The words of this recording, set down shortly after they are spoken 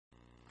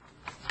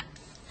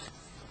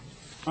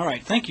All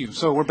right, thank you.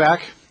 So we're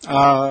back,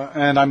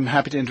 and I'm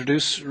happy to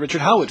introduce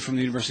Richard Howard from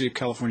the University of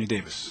California,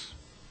 Davis.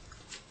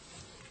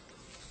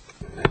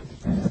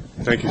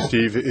 Thank you,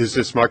 Steve. Is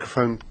this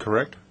microphone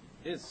correct?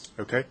 It is.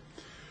 Okay.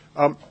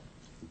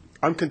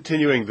 I'm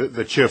continuing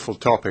the cheerful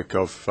topic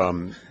of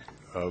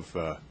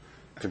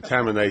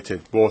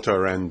contaminated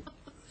water and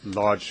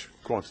large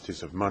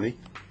quantities of money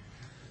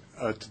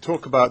to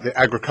talk about the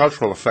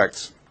agricultural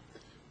effects.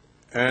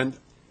 And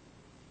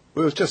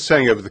we were just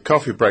saying over the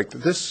coffee break that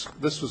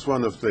this was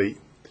one of the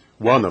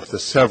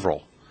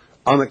several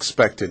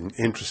unexpected and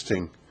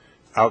interesting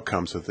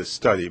outcomes of this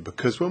study,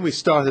 because when we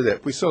started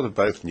it, we sort of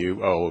both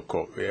knew, of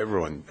course,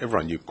 everyone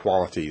knew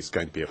quality is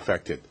going to be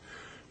affected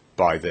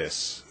by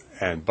this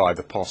and by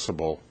the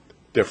possible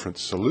different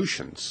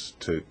solutions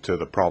to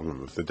the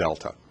problem of the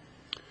delta.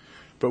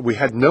 But we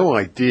had no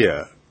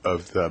idea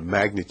of the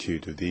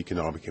magnitude of the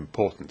economic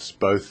importance,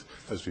 both,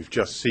 as we've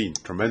just seen,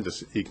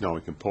 tremendous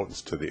economic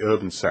importance to the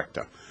urban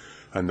sector.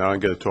 And now I'm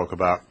going to talk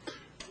about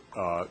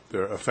the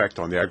effect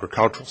on the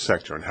agricultural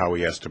sector and how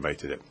we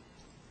estimated it.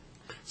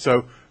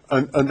 So,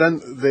 and then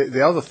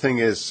the other thing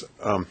is,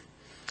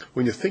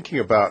 when you're thinking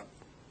about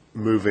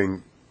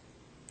moving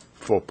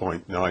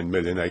 4.9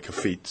 million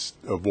acre-feet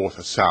of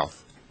water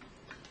south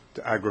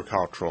to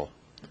agricultural,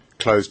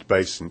 closed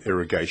basin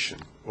irrigation,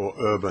 or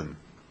urban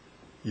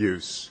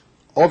use,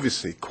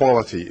 obviously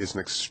quality is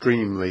an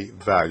extremely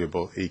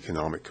valuable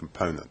economic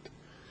component.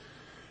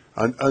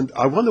 And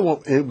I wonder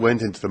what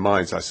went into the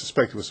minds. I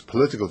suspect it was a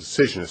political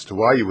decision as to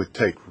why you would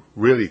take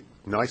really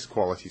nice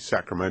quality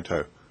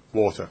Sacramento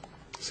water,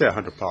 say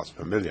 100 parts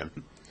per million,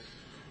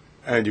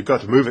 and you've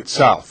got to move it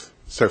south.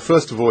 So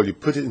first of all, you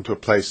put it into a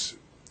place.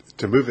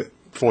 To move it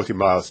 40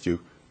 miles, you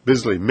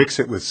busily mix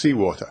it with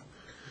seawater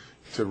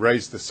to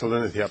raise the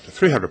salinity up to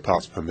 300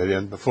 parts per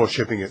million before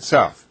shipping it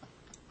south.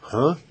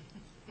 Huh?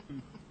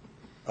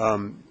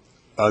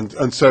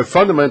 And so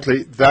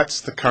fundamentally,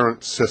 that's the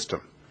current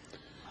system.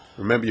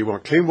 Remember, you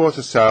want clean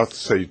water south,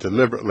 so you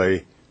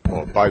deliberately,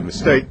 or by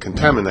mistake,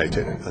 contaminate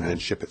it and then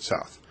ship it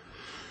south.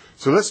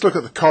 So let's look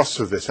at the costs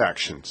of this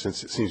action,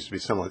 since it seems to be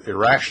somewhat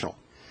irrational.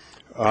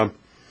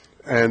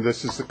 And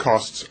this is the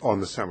costs on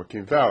the San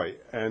Joaquin Valley.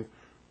 And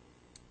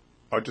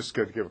I'm just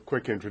going to give a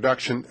quick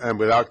introduction, and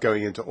without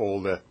going into all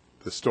the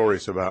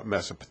stories about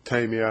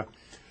Mesopotamia,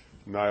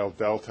 Nile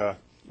Delta,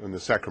 and the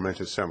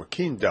Sacramento-San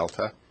Joaquin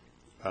Delta,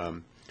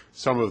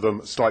 some of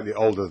them slightly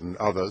older than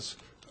others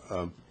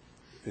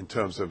in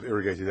terms of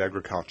irrigated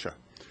agriculture.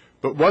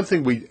 But one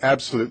thing we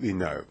absolutely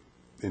know,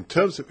 in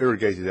terms of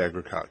irrigated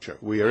agriculture,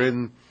 we are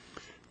in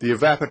the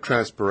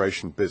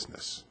evapotranspiration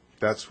business.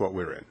 That's what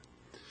we're in.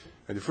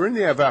 And if we're in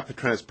the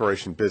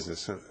evapotranspiration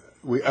business,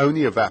 we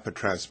only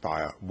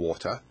evapotranspire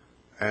water,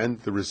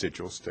 and the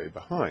residuals stay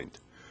behind.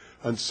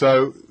 And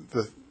so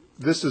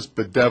this has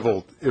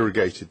bedeviled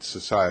irrigated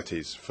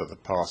societies for the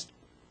past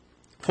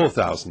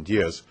 4,000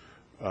 years,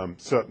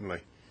 certainly.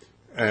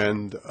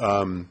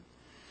 And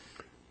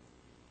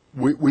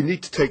we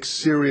need to take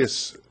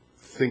serious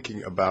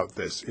thinking about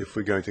this if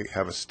we're going to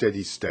have a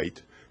steady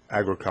state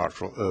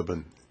agricultural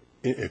urban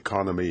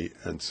economy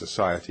and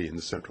society in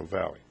the Central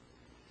Valley.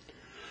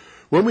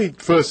 When we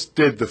first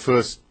did the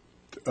first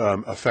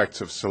effects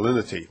of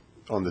salinity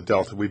on the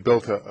delta, we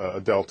built a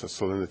delta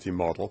salinity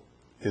model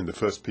in the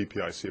first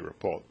PPIC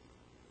report.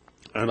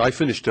 And I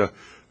finished an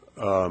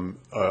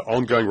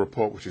ongoing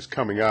report which is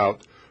coming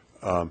out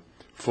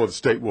for the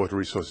State Water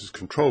Resources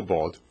Control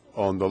Board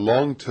on the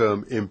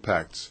long-term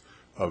impacts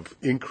of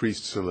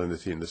increased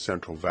salinity in the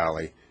Central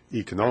Valley,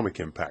 economic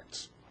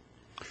impacts.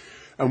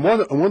 And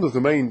one of the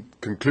main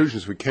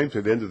conclusions we came to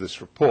at the end of this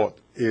report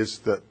is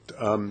that,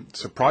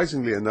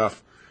 surprisingly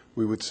enough,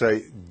 we would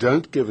say,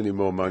 don't give any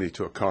more money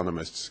to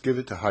economists, give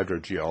it to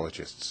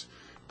hydrogeologists,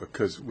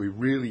 because we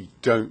really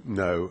don't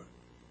know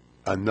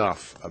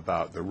enough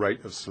about the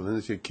rate of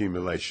salinity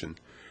accumulation,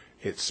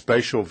 its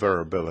spatial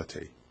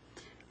variability,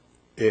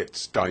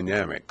 its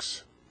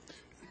dynamics,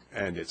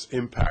 and its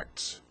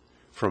impacts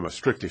from a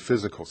strictly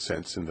physical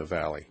sense in the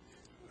valley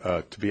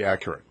to be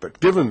accurate. But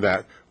given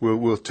that,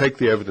 we'll take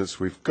the evidence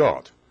we've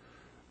got.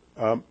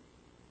 And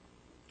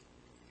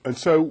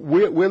so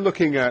we're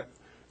looking at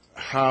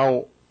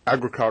how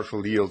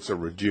agricultural yields are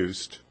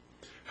reduced,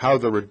 how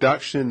the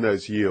reduction in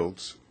those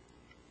yields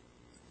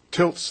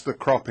tilts the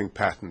cropping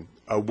pattern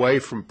away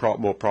from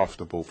more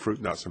profitable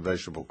fruit, nuts, and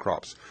vegetable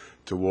crops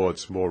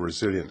towards more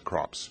resilient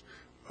crops.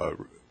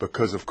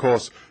 Because, of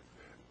course,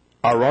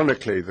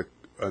 ironically,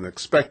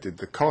 unexpected,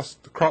 the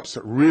crops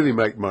that really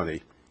make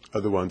money are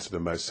the ones that are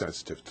most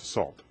sensitive to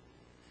salt.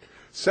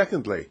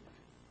 Secondly,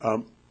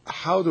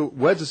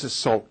 where does this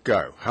salt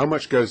go? How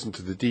much goes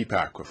into the deep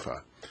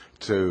aquifer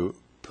to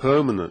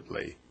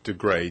permanently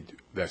degrade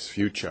this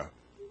future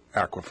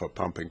aquifer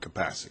pumping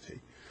capacity?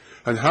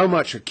 And how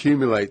much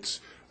accumulates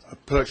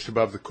perched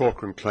above the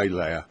Corcoran clay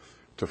layer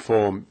to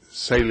form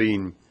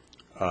saline,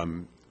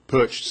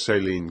 perched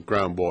saline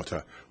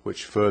groundwater,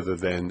 which further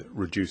then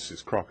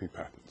reduces cropping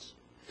patterns?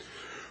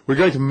 We're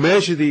going to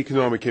measure the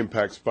economic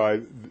impacts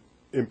by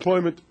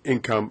employment,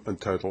 income, and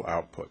total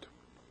output.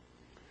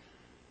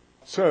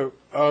 So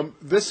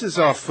this is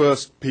our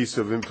first piece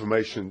of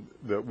information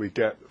that we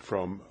get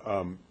from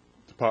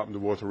Department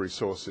of Water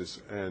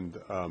Resources and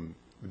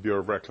the Bureau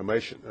of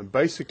Reclamation. And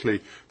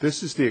basically,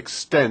 this is the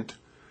extent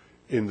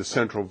in the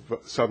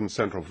southern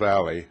Central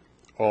Valley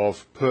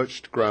of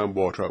perched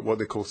groundwater, what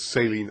they call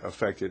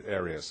saline-affected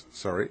areas.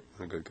 Sorry,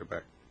 I'm going to go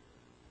back.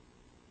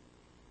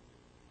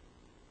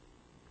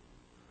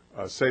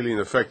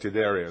 Saline-affected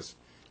areas.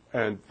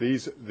 And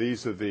these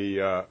are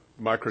the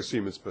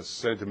microsiemens per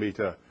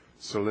centimeter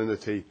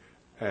salinity,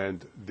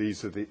 and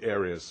these are the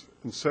areas.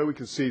 And so we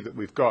can see that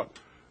we've got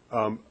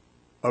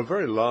a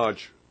very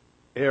large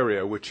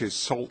area which is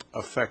salt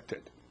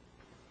affected.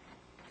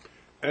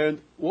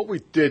 And what we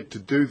did to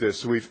do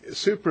this, we've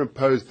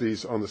superimposed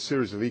these on a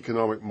series of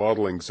economic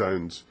modeling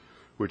zones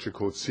which are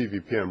called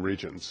CVPM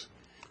regions.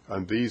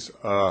 And these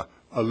are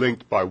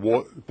linked by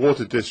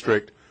water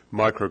district,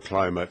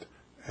 microclimate,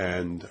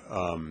 and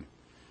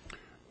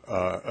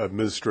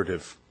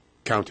administrative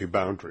county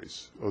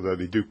boundaries, although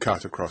they do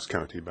cut across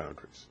county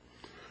boundaries.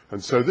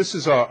 And so this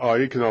is our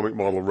economic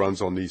model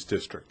runs on these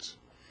districts.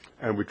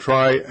 And we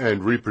try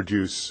and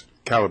reproduce,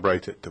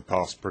 calibrate it to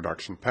past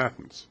production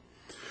patterns.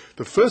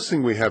 The first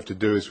thing we have to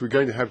do is we're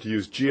going to have to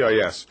use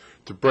GIS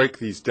to break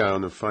these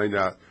down and find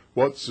out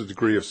what's the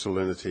degree of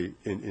salinity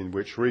in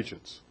which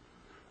regions.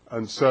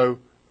 And so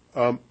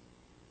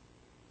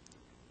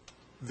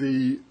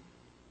the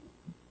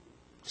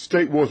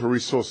State Water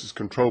Resources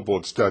Control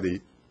Board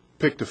study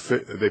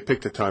they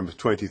picked a time of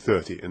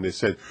 2030, and they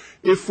said,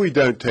 if we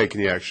don't take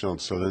any action on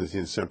salinity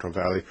in the Central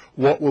Valley,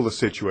 what will the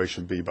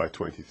situation be by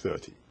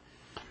 2030?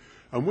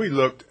 And we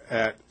looked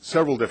at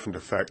several different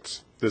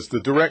effects. There's the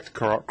direct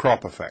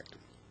crop effect.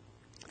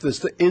 There's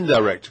the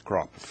indirect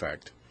crop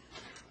effect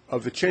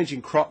of the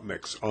changing crop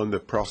mix on the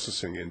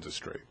processing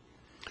industry.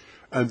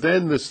 And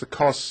then there's the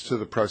costs to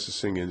the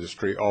processing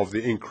industry of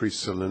the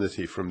increased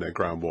salinity from their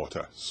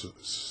groundwater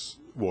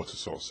water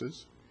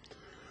sources.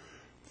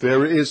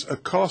 There is a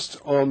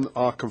cost on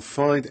our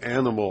confined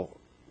animal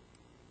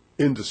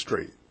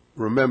industry.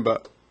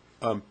 Remember,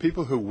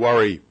 people who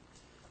worry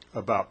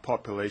about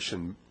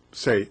population,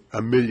 say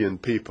 1 million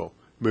people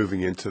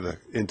moving into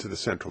the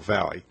Central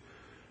Valley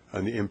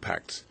and the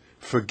impacts,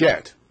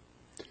 forget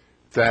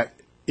that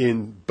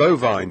in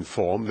bovine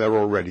form they're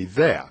already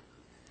there.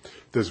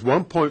 There's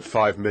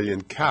 1.5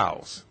 million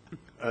cows.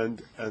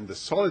 And the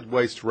solid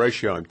waste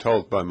ratio, I'm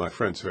told by my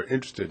friends who are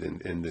interested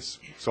in this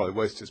solid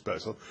waste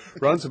disposal,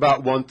 runs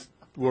about 1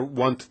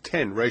 to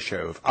 10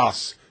 ratio of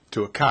us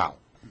to a cow.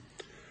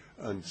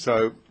 And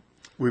so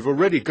we've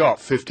already got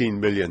 15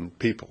 million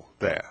people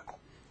there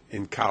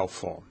in cow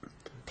form,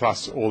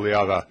 plus all the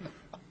other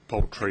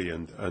poultry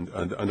and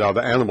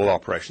other animal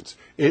operations.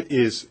 It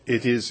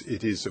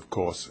is, of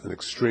course, an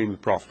extremely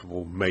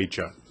profitable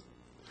major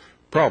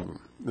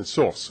problem, the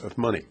source of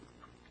money.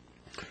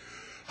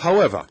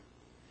 However,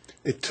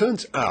 it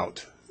turns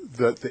out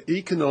that the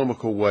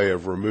economical way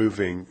of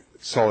removing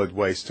solid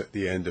waste at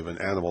the end of an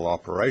animal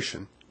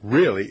operation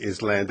really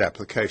is land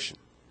application.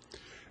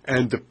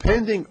 And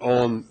depending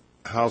on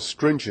how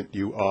stringent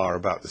you are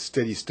about the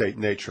steady state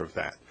nature of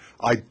that,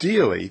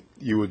 ideally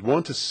you would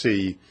want to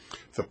see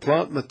the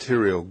plant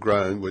material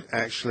grown would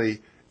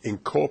actually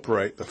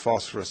incorporate the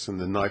phosphorus and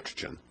the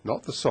nitrogen,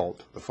 not the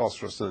salt, the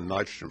phosphorus and the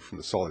nitrogen from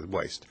the solid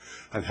waste,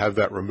 and have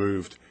that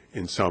removed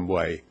in some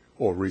way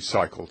or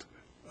recycled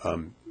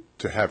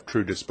to have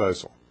true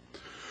disposal.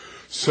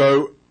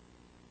 So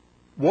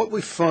what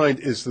we find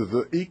is that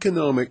the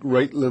economic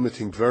rate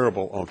limiting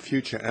variable on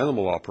future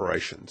animal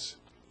operations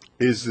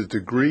is the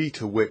degree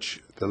to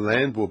which the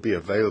land will be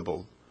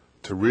available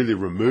to really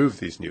remove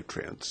these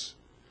nutrients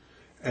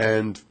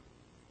and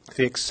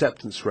the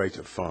acceptance rate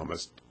of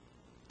farmers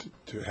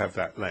to have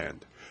that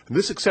land. And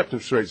this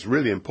acceptance rate is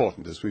really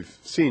important, as we've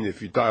seen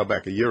if you dial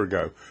back a year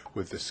ago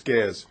with the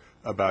scares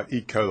about E.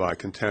 coli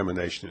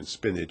contamination in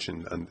spinach and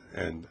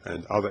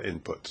other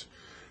inputs,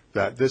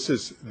 that this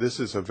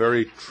is a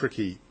very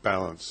tricky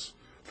balance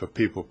for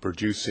people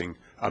producing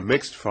a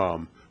mixed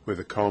farm with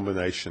a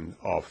combination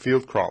of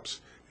field crops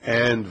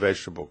and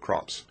vegetable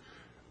crops.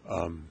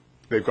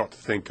 They've got to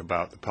think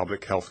about the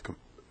public health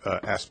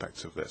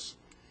aspects of this.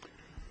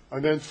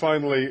 And then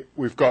finally,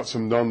 we've got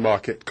some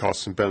non-market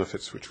costs and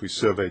benefits which we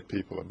surveyed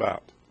people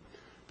about.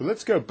 But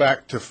let's go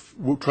back to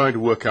trying to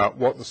work out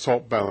what the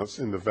salt balance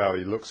in the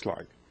valley looks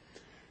like.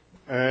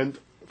 And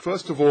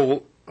first of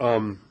all,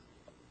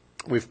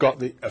 we've got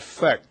the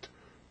effect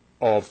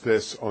of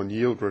this on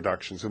yield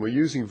reductions. And we're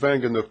using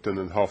Van Genugten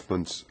and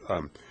Hoffman's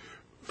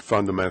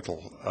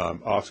fundamental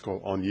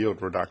article on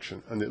yield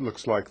reduction. And it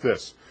looks like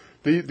this.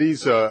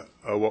 These are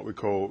what we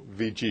call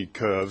VG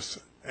curves.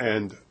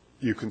 And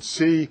you can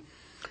see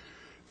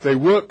they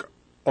work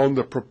on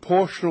the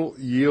proportional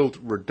yield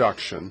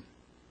reduction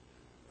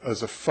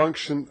as a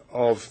function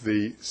of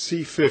the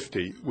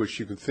C50, which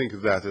you can think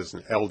of that as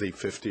an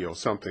LD50 or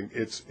something.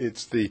 It's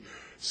the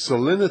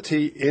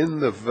salinity in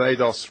the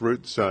VADOS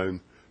root zone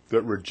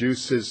that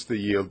reduces the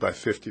yield by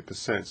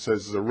 50%. So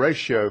there's a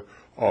ratio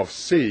of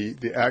C,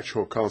 the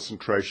actual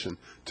concentration,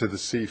 to the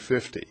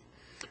C50.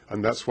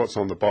 And that's what's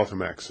on the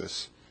bottom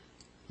axis.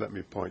 let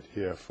me point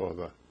here for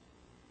the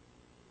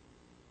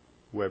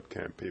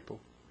webcam people.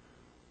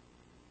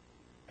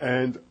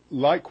 And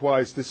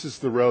likewise, this is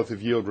the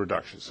relative yield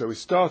reduction. So we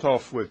start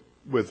off with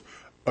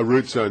a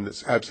root zone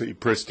that's absolutely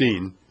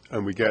pristine,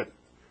 and we get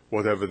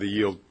whatever the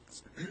yield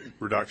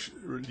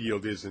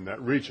is in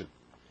that region.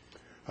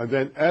 And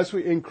then as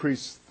we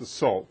increase the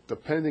salt,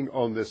 depending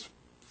on this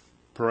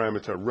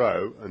parameter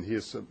rho, and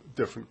here's some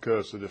different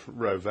curves for different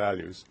rho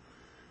values,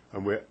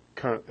 and we're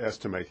currently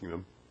estimating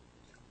them,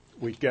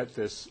 we get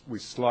this, we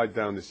slide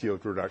down this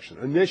yield reduction.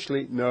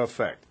 Initially, no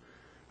effect.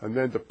 And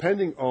then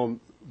depending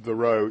on the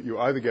rho, you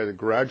either get a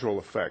gradual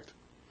effect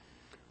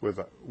with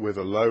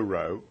a low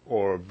rho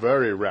or a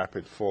very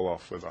rapid fall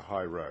off with a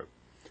high rho.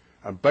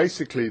 And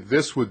basically,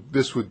 this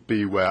would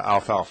be where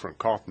alfalfa and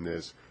cotton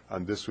is,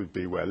 and this would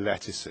be where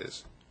lettuce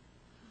is.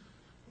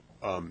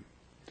 And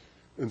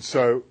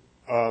so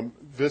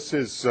this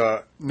is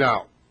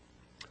now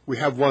we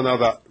have one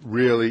other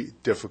really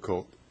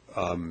difficult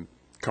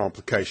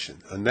complication,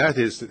 and that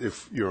is that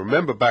if you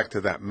remember back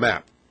to that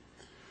map,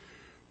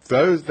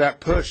 that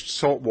perched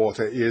salt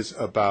water is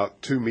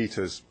about 2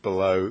 meters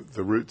below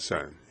the root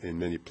zone in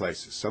many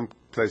places. Some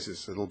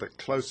places a little bit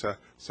closer,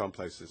 some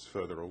places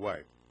further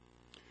away.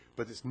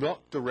 But it's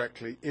not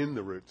directly in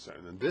the root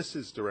zone, and this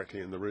is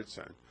directly in the root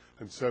zone.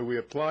 And so we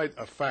applied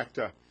a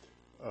factor,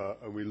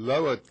 and we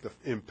lowered the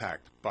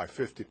impact by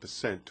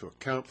 50% to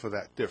account for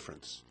that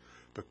difference,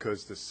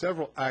 because there's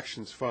several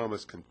actions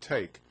farmers can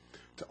take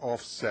to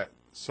offset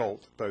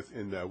salt both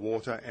in their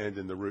water and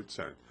in the root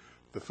zone.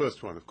 The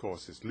first one, of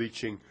course, is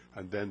leaching,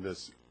 and then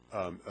there's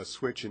a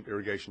switch in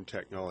irrigation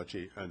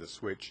technology and a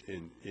switch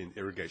in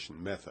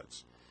irrigation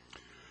methods.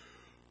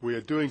 We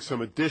are doing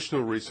some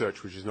additional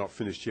research, which is not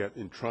finished yet,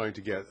 in trying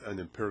to get an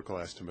empirical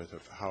estimate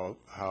of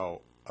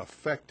how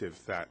effective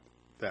that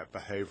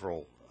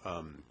behavioral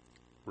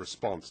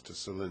response to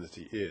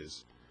salinity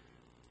is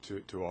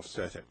to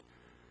offset it.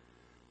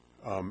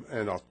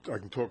 And I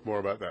can talk more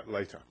about that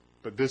later.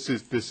 But this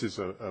is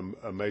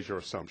a major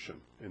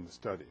assumption in the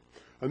study.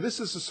 And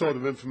this is the sort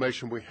of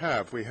information we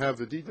have. We have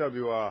the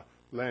DWR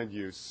land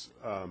use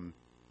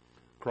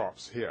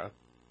crops here.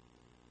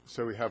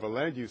 So we have a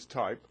land use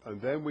type,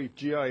 and then we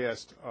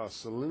GIS'd our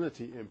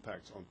salinity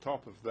impacts on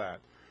top of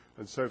that.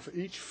 And so for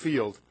each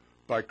field,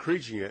 by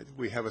kriging it,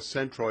 we have a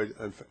centroid,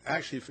 and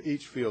actually for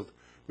each field,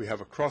 we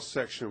have a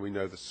cross-section. We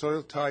know the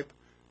soil type,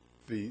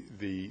 the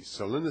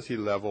salinity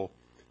level,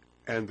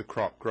 and the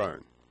crop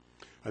grown.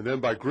 And then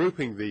by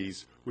grouping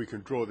these, we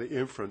can draw the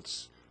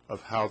inference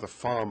of how the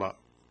farmer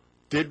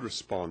did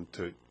respond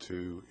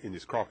to in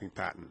his cropping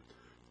pattern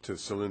to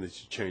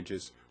salinity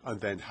changes,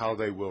 and then how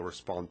they will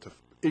respond to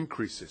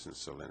increases in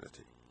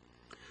salinity.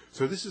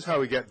 So this is how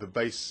we get the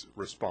base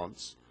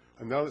response.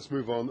 And now let's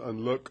move on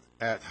and look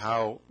at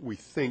how we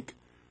think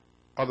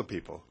other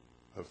people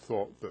have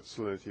thought that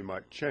salinity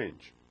might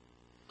change.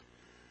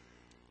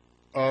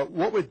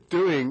 What we're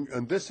doing,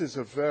 and this is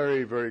a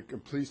very, very,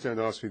 and please don't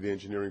ask me the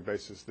engineering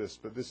basis of this,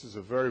 but this is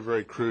a very,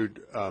 very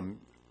crude,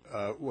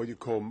 what you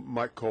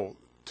might call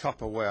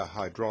Tupperware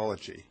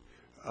hydrology,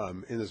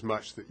 in as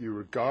much that you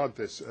regard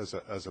this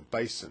as a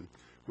basin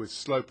with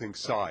sloping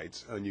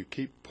sides, and you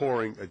keep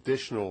pouring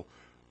additional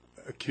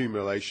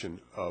accumulation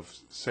of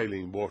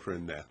saline water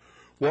in there.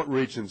 What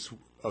regions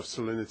of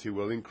salinity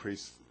will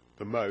increase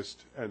the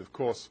most? And of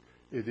course,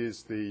 it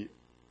is the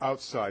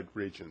outside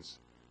regions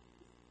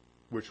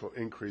which will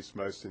increase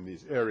most in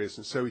these areas.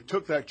 And so we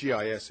took that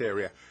GIS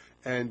area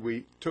and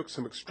we took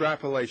some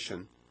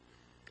extrapolation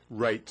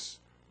rates,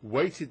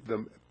 weighted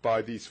them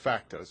by these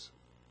factors,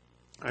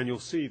 and you'll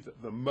see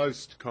that the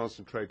most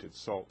concentrated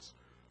salts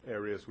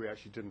areas we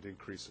actually didn't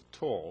increase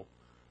at all,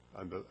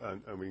 and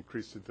we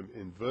increased them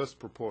in inverse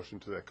proportion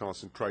to their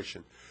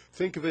concentration.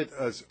 Think of it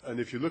as, and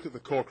if you look at the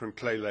Corcoran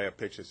clay layer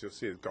pictures, you'll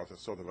see it's got a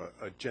sort of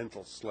a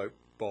gentle slope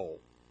bowl.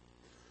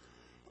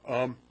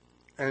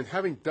 And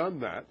having done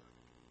that,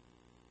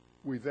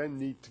 we then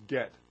need to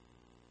get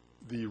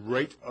the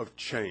rate of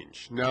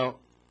change. Now,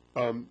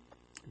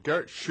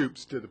 Garrett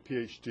Shoops did a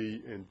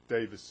PhD in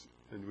Davis,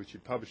 in which he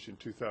published in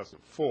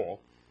 2004,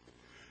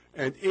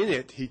 and in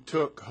it he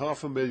took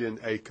 500,000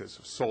 acres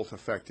of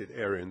salt-affected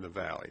area in the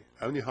valley,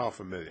 only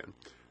 500,000.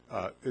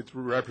 It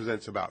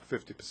represents about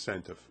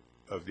 50%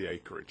 of the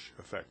acreage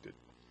affected.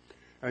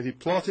 And he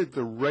plotted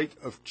the rate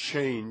of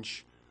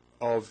change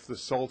of the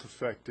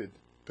salt-affected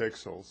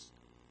pixels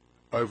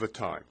over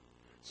time.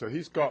 So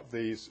he's got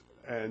these,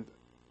 and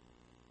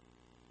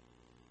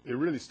it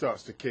really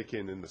starts to kick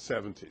in the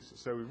 70s.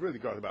 So we've really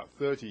got about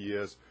 30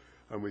 years,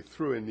 and we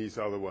threw in these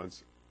other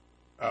ones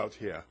out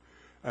here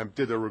and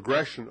did a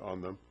regression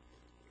on them,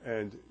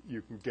 and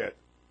you can get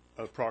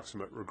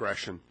approximate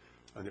regression,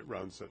 and it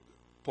runs at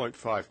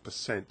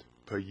 0.5%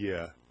 per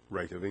year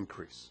rate of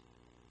increase.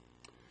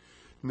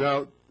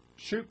 Now,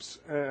 Shoops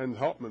and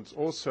Hopmans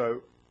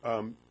also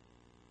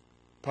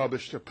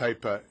published a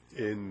paper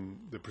in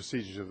the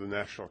Procedures of the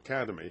National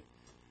Academy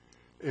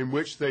in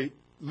which they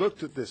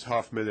looked at this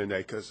 500,000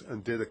 acres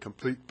and did a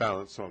complete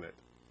balance on it.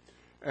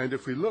 And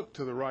if we look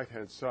to the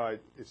right-hand side,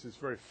 it's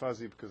very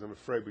fuzzy because I'm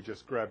afraid we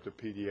just grabbed a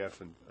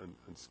PDF and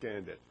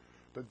scanned it.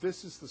 But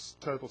this is the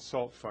total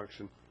salt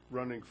function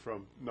running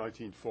from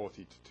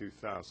 1940 to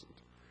 2000.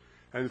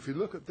 And if we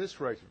look at this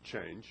rate of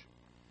change,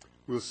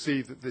 we'll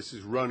see that this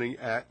is running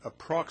at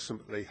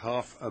approximately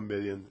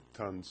 500,000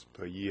 tons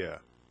per year.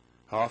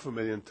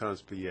 500,000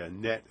 tons per year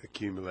net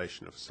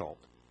accumulation of salt.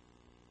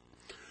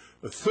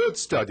 A third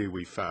study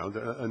we found,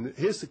 and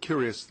here's the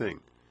curious thing,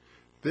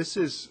 this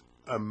is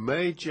a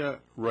major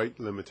rate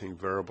limiting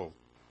variable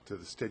to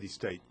the steady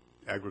state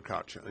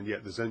agriculture, and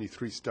yet there's only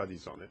 3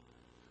 studies on it.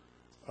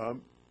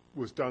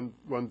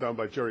 One done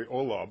by Jerry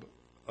Orlob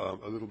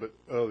a little bit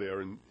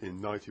earlier in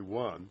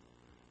 91,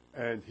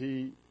 and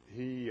he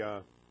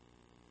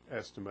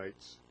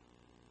estimates,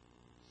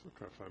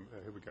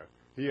 here we go,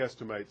 he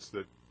estimates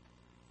that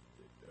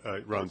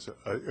it runs,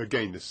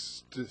 again,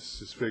 this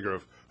figure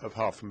of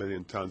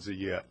 500,000 tons a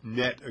year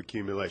net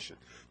accumulation.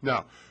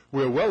 Now,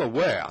 we're well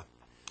aware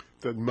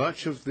that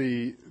much of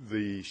the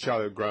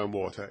shallow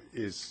groundwater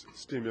is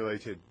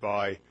stimulated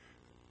by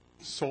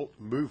salt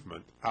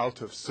movement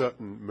out of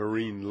certain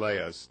marine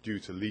layers due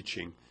to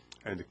leaching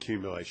and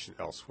accumulation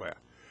elsewhere.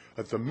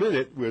 At the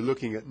minute, we're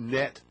looking at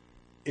net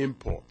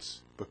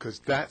imports because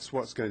that's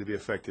what's going to be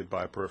affected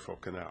by a peripheral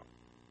canal.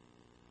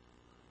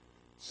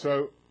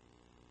 So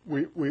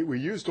we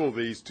used all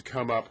these to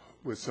come up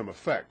with some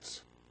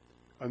effects.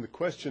 And the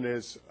question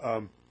is,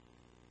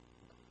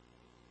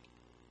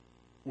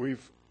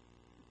 we've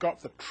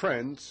got the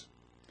trends,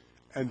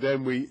 and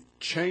then we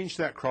change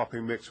that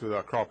cropping mix with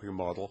our cropping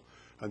model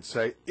and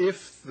say,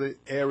 if the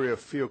area of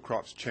field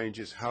crops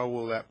changes, how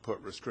will that put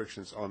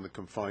restrictions on the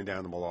confined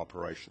animal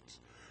operations?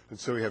 And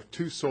so we have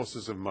 2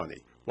 sources of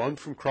money, one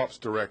from crops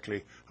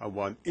directly and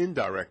one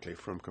indirectly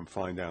from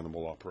confined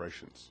animal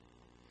operations.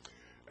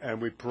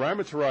 And we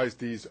parameterize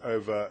these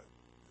over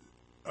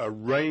a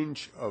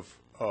range of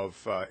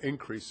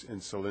increase in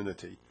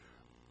salinity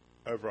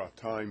over our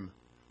time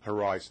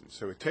horizon.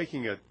 So we're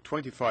taking a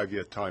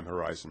 25-year time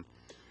horizon,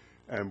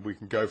 and we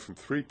can go from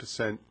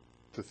 3%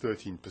 to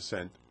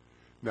 13%.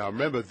 Now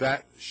remember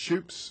that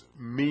Shoup's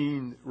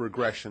mean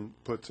regression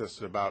puts us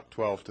at about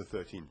 12 to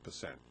 13%.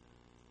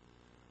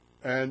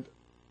 And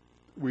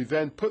we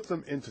then put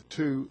them into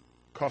 2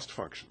 cost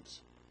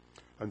functions.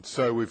 And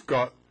so we've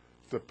got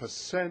the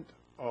percent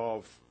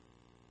of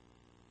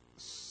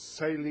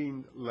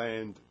saline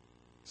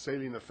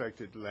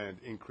affected land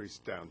increase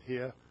down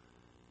here,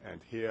 and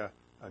here,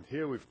 and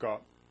here we've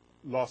got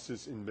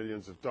losses in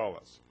millions of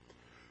dollars.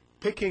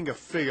 Picking a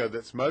figure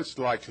that's most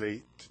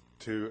likely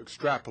to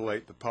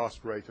extrapolate the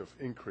past rate of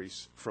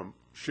increase from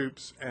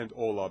Shoup's and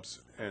Orlob's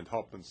and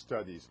Hopman's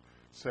studies,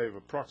 say of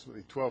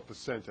approximately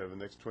 12% over the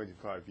next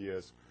 25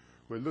 years,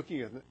 we're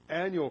looking at an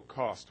annual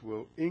cost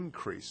will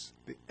increase,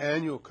 the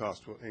annual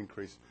cost will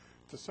increase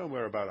to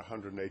somewhere about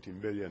 180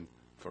 million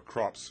for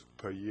crops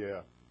per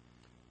year,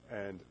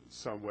 and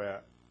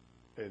somewhere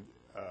in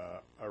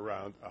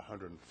around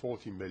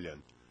 140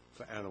 million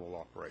for animal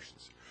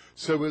operations.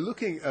 So we're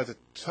looking at a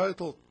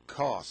total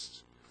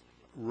cost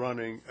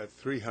running at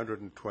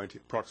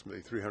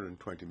approximately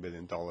 $320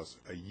 million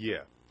a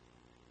year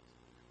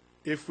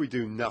if we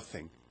do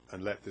nothing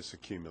and let this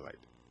accumulate.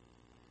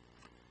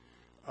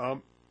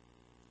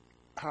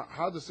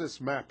 How does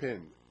this map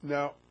in?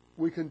 Now,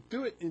 we can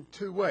do it in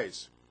 2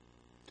 ways.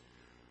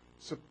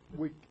 So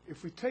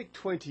if we take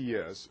 20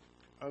 years,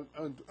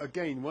 and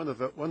again, one of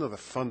the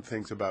fun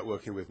things about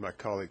working with my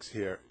colleagues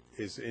here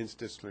is the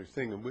interdisciplinary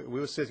thing, and we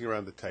were sitting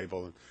around the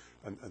table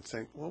and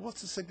saying, well,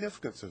 what's the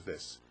significance of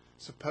this?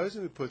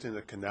 Supposing we put in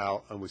a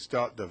canal and we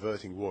start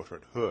diverting water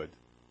at Hood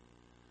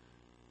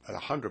at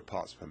 100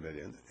 parts per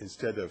million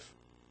instead of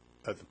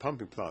at the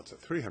pumping plants at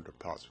 300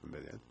 parts per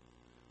million.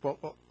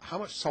 Well, how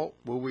much salt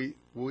will we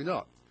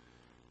not?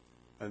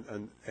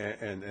 And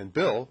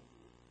Bill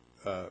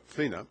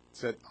Fleener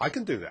said, I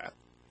can do that.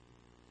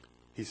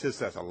 He says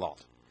that a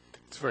lot.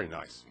 It's very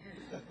nice.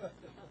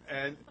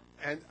 And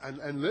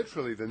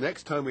literally the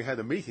next time we had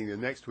a meeting, the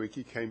next week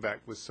he came back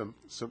with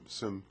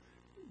some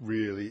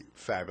really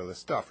fabulous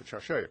stuff, which I'll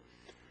show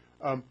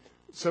you.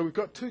 So we've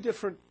got 2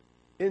 different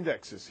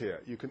indexes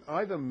here. You can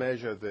either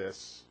measure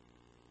this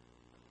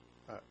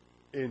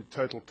in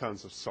total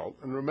tons of salt,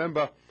 and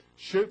remember,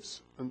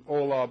 Shoup's and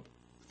Orlob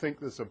think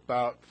there's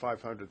about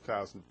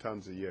 500,000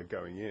 tons a year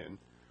going in,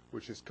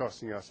 which is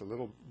costing us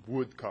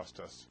would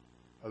cost us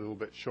a little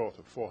bit short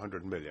of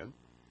 400 million.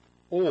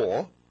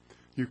 Or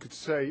you could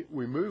say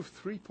we move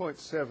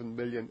 3.7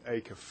 million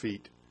acre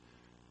feet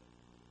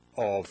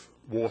of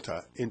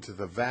water into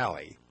the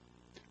valley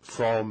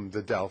from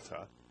the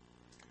delta.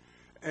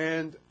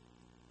 And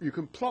you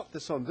can plot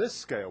this on this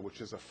scale, which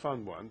is a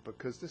fun one,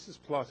 because this is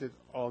plotted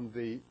on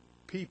the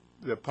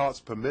parts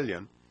per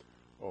million,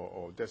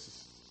 or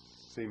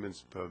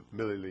decisiemens per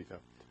milliliter,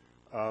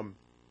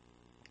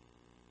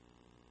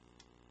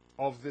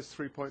 of this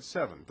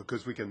 3.7,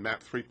 because we can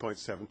map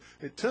 3.7.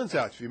 It turns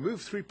out if you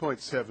move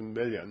 3.7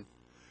 million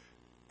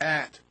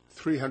at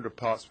 300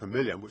 parts per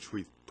million, which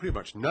we pretty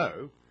much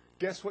know,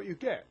 guess what you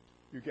get?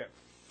 You get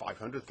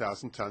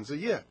 500,000 tons a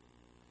year.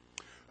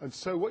 And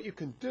so what you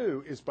can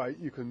do is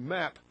you can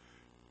map,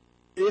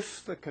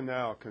 if the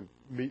canal can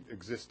meet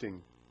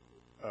existing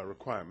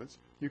requirements,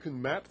 you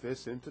can map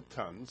this into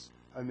tons,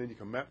 and then you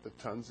can map the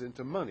tons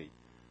into money.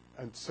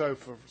 And so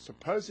for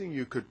supposing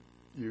you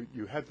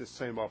had this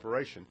same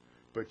operation,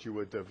 but you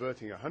were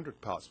diverting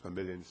 100 parts per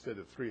million instead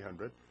of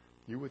 300,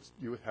 you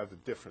would have the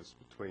difference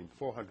between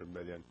 400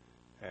 million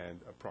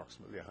and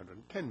approximately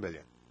 110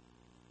 million.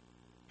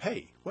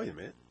 Hey, wait a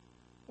minute.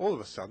 All of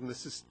a sudden,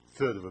 this is a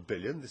third of a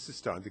billion. This is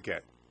starting to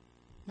get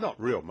not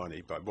real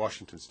money by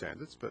Washington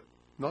standards, but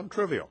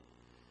non-trivial.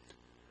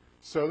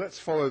 So let's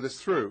follow this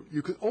through.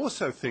 You can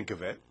also think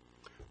of it,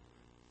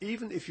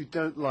 even if you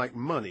don't like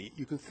money,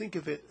 you can think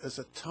of it as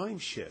a time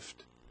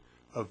shift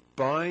of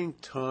buying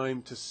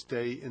time to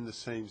stay in the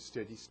same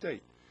steady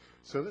state.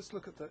 So let's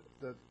look at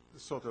the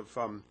sort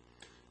of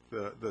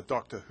the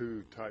Doctor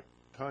Who type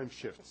time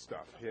shift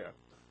stuff here,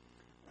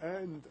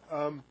 and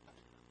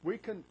we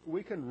can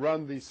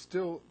run these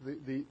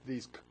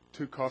these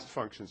two cost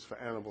functions for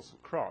animals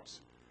and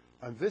crops,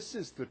 and this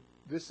is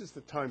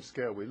the time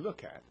scale we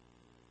look at.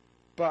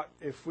 But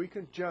if we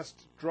can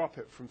just drop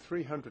it from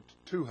 300 to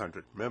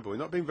 200, remember we're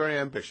not being very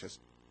ambitious,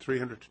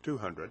 300 to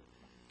 200,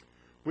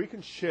 we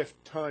can shift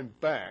time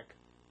back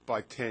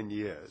by 10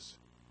 years.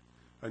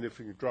 And if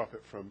we can drop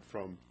it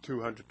from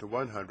 200 to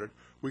 100,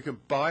 we can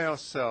buy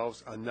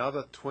ourselves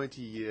another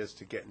 20 years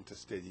to get into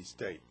steady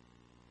state.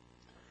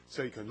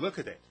 So you can look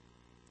at it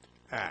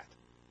at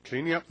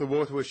cleaning up the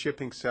water we're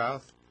shipping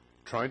south,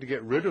 trying to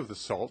get rid of the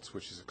salts,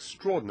 which is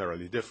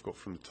extraordinarily difficult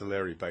from the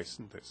Tulare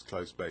Basin, this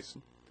closed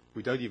basin.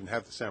 We don't even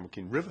have the San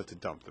Joaquin River to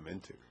dump them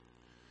into.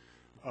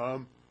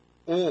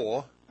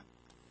 Or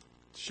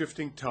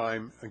shifting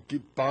time and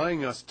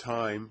buying us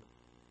time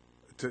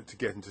to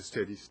get into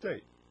steady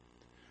state.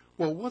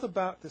 Well, what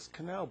about this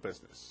canal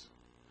business?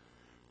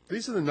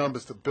 These are the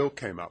numbers that Bill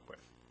came up with.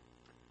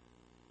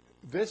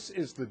 This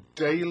is the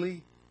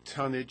daily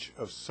tonnage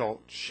of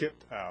salt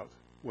shipped out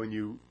when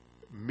you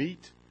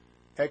meet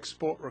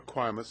export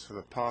requirements for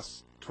the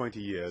past 20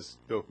 years.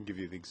 Bill can give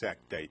you the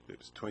exact date, but it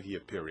was a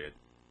 20-year period.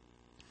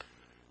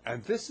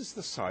 And this is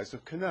the size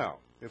of canal.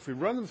 If we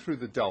run them through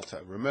the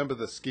delta, remember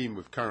the scheme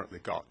we've currently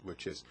got,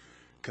 which is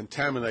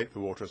contaminate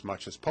the water as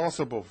much as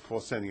possible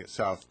before sending it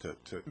south to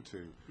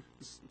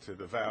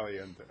the valley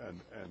and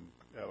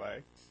LA.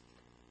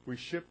 We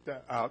ship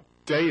that out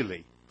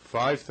daily,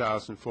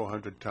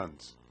 5,400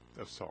 tons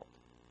of salt.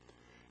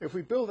 If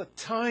we build a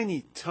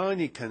tiny,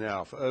 tiny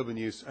canal for urban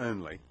use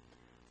only,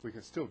 we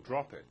can still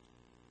drop it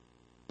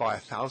by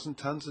 1,000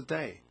 tons a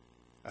day.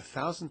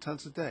 1,000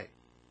 tons a day.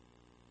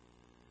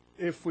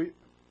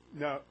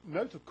 Now,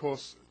 note, of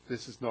course,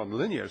 this is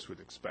non-linear as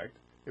we'd expect.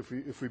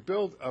 If we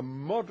build a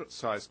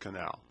moderate-sized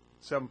canal,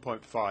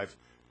 7.5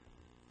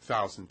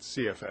 thousand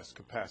CFS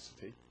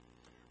capacity,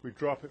 we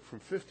drop it from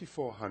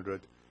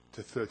 5,400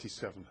 to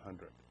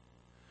 3,700.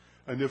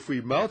 And if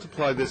we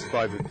multiply this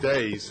by the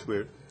days,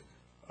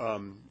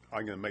 I'm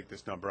going to make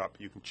this number up.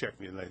 You can check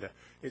me later.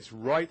 It's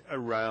right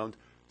around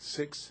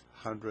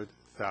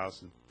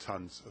 600,000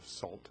 tons of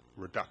salt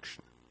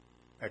reduction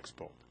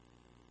export.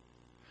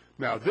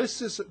 Now,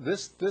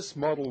 this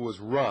model was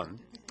run,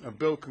 and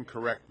Bill can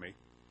correct me.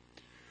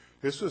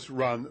 This was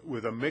run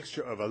with a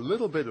mixture of a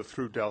little bit of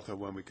through delta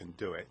when we can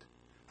do it,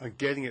 and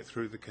getting it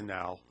through the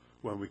canal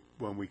when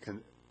we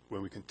can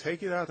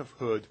take it out of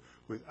Hood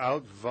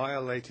without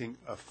violating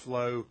a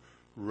flow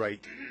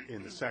rate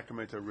in the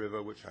Sacramento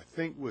River, which I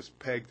think was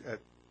pegged at,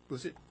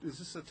 is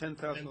this a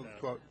 10,000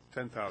 or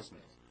 10,000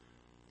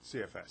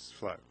 CFS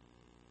flow?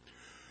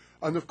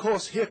 And of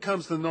course, here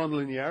comes the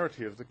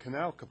nonlinearity of the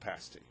canal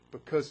capacity,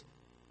 because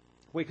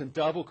we can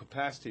double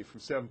capacity from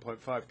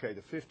 7.5K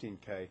to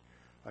 15K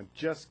and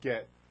just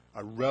get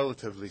a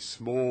relatively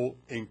small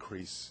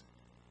increase,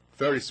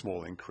 very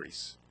small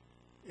increase,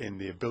 in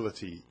the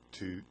ability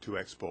to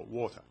export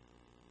water,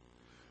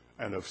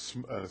 and a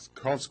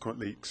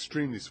consequently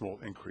extremely small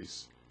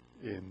increase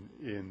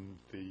in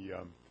the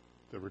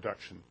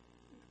reduction.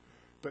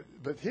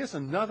 But here's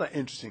another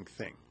interesting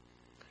thing,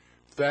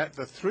 that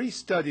the three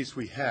studies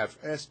we have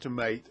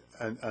estimate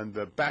and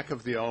the back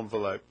of the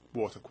envelope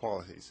water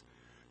qualities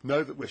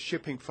know that we're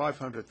shipping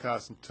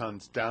 500,000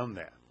 tons down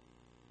there.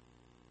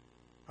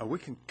 And we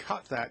can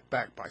cut that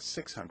back by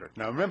 600.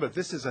 Now remember,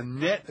 this is a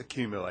net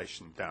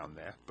accumulation down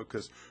there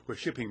because we're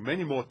shipping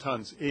many more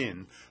tons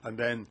in, and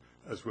then,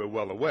 as we're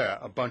well aware,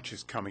 a bunch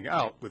is coming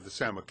out with the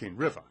San Joaquin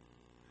River.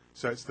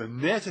 So it's the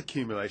net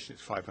accumulation,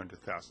 it's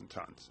 500,000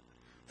 tons.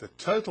 The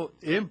total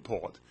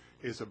import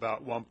is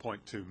about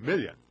 1.2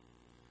 million,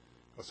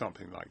 or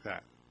something like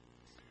that.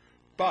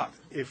 But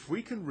if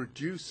we can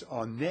reduce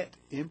our net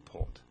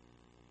import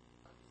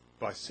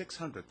by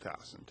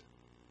 600,000,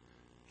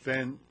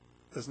 then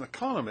as an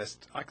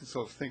economist, I can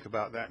sort of think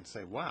about that and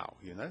say, wow,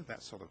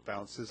 that sort of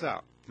balances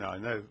out. Now, I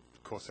know,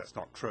 of course, that's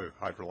not true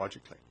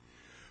hydrologically.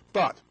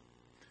 But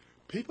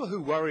people who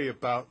worry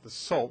about the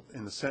salt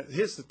in the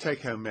here's the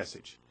take-home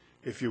message.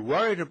 If you're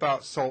worried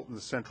about salt in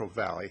the Central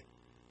Valley,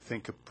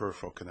 think of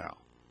peripheral canal.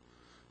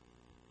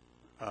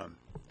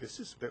 This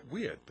is a bit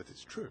weird, but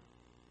it's true.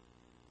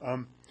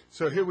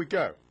 So here we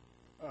go.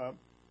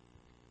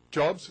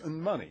 Jobs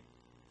and money.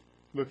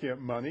 Looking at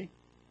money,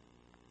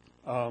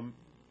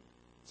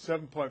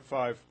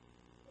 7.5,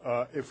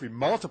 if we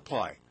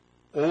multiply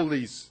all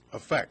these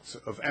effects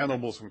of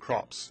animals and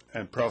crops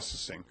and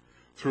processing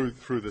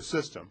through the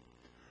system,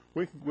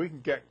 we can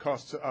get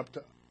costs up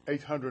to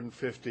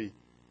 850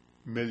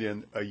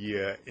 million a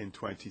year in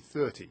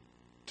 2030,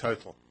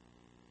 total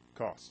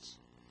costs.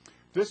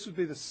 This would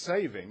be the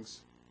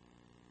savings,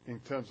 in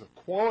terms of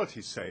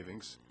quality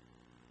savings,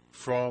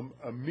 from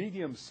a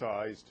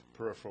medium-sized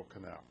peripheral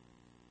canal.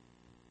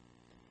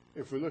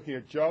 If we're looking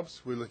at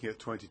jobs, we're looking at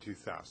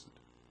 22,000.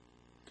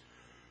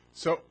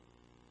 So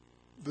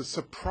the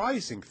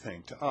surprising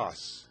thing to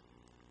us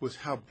was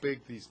how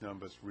big these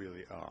numbers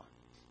really are.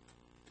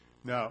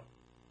 Now,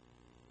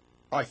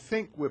 I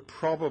think we're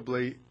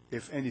probably,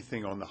 if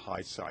anything, on the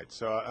high side.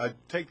 So I'd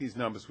take these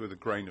numbers with a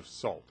grain of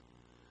salt.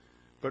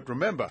 But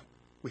remember,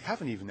 we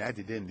haven't even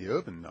added in the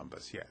urban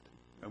numbers yet.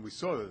 And we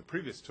saw in the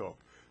previous talk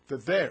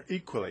that they're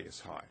equally as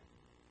high.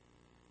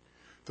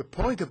 The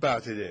point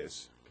about it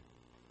is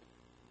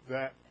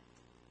that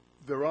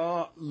there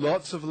are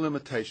lots of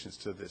limitations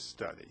to this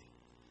study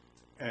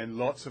and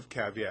lots of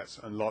caveats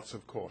and lots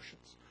of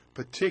cautions,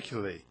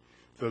 particularly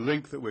the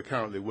link that we're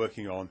currently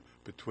working on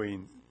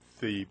between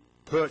the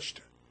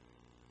perched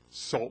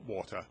salt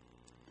water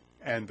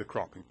and the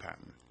cropping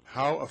pattern.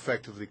 How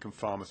effectively can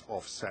farmers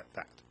offset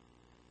that?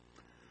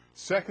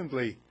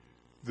 Secondly,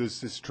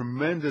 there's this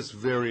tremendous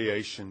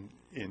variation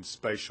in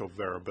spatial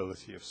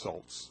variability of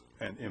salts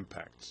and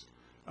impacts,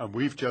 and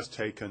we've just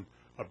taken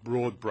a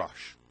broad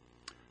brush.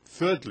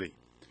 Thirdly,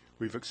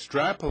 we've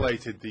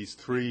extrapolated these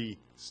three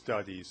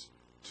studies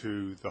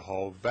to the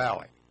whole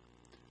valley,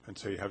 and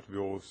so you have to be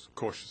always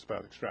cautious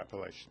about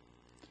extrapolation.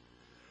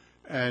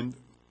 And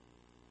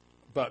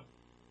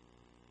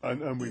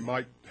we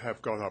might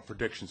have got our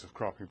predictions of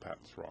cropping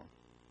patterns wrong.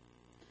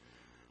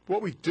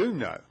 What we do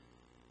know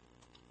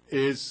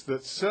is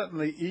that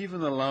certainly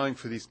even allowing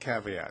for these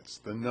caveats,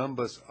 the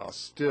numbers are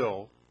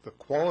still, the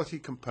quality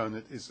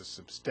component is a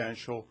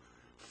substantial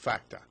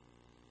factor.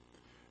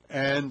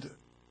 And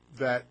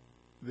that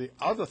the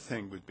other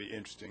thing would be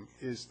interesting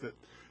is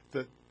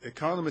that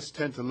economists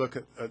tend to look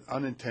at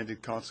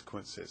unintended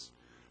consequences.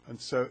 And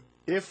so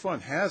if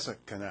one has a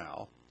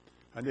canal,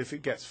 and if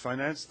it gets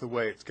financed the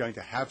way it's going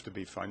to have to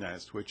be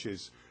financed, which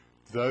is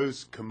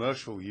those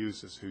commercial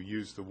users who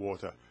use the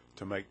water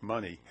to make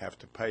money have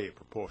to pay a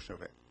proportion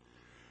of it,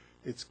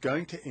 it's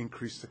going to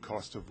increase the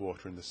cost of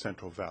water in the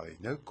Central Valley,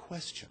 no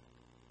question.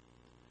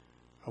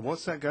 And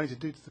what's that going to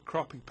do to the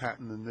cropping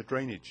pattern and the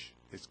drainage?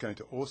 It's going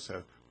to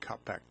also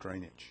cut back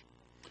drainage.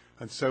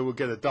 And so we'll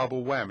get a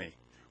double whammy.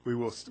 We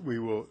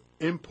will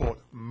import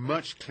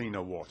much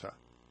cleaner water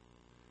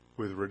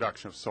with a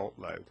reduction of salt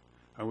load,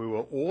 and we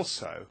will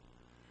also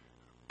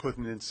put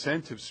an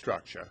incentive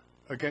structure,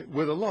 again,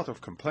 with a lot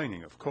of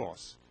complaining, of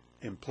course,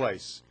 in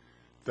place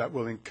that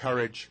will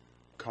encourage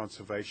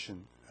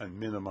conservation and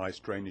minimize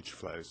drainage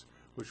flows,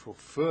 which will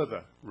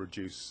further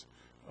reduce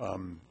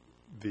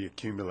the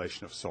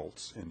accumulation of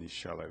salts in these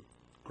shallow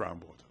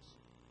groundwaters.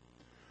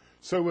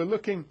 So we're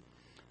looking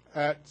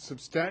at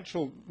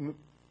substantial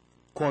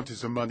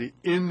quantities of money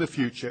in the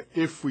future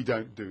if we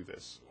don't do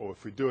this, or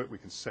if we do it, we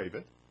can save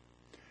it.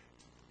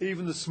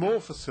 Even the small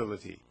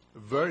facility, a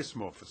very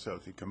small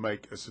facility, can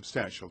make a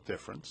substantial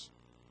difference.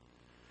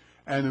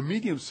 And a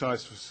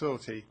medium-sized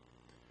facility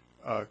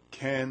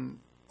can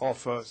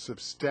offer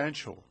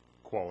substantial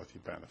quality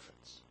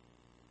benefits.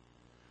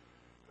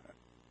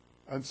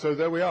 And so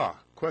there we are.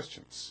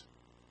 Questions?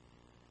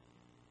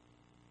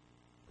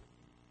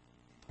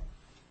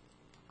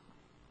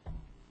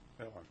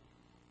 Ellen.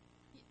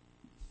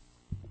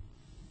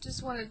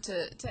 Just wanted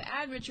to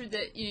add, Richard,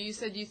 that you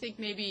said you think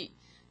maybe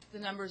the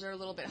numbers are a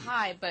little bit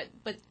high, but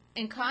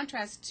in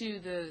contrast to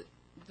the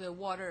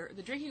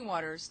drinking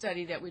water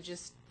study that we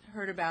just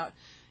heard about,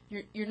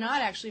 you're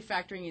not actually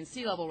factoring in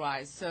sea level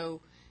rise. So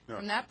no.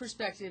 From that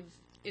perspective,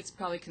 it's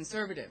probably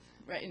conservative,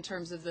 right, in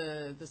terms of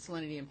the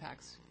salinity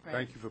impacts. Right?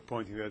 Thank you for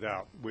pointing that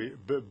out.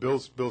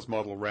 Bill's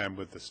model ran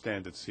with the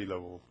standard sea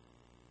level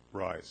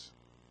rise.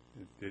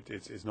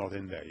 It's not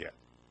in there yet.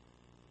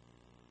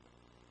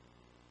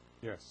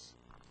 Yes.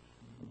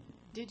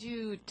 Did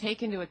you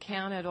take into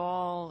account at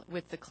all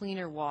with the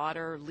cleaner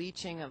water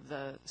leaching of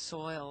the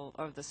soil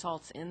or the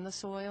salts in the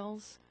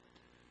soils?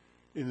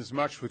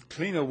 Inasmuch with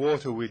cleaner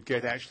water, we'd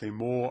get actually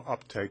more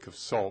uptake of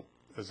salt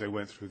as they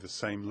went through the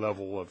same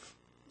level of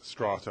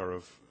strata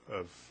of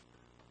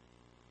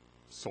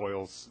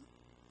soils,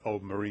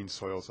 old marine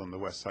soils on the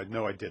west side.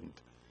 No, I didn't.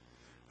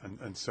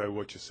 And so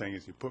what you're saying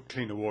is you put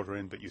cleaner water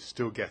in, but you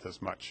still get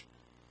as much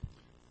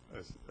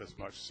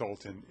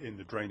salt in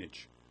the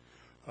drainage.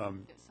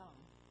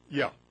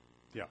 Yeah.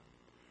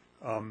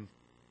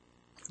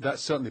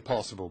 That's certainly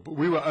possible. But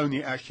we were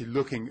only actually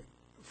looking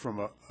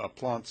from a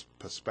plant's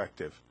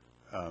perspective,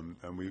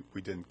 and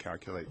we didn't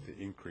calculate the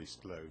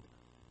increased load.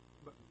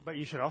 But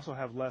you should also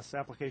have less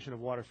application of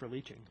water for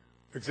leaching.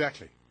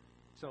 Exactly.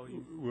 So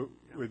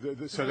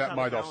so that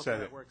might offset it.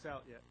 That works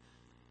out yet.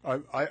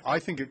 I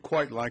think it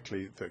quite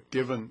likely that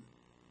given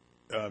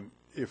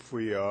if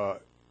we are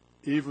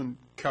even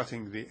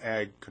cutting the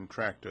ag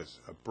contractors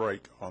a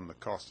break on the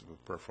cost of a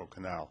peripheral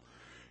canal,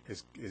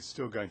 it's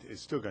still going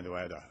to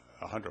add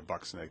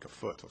 $100 an acre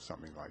foot or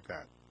something like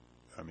that.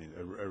 I mean,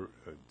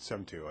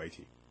 70 or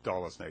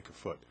 $80 an acre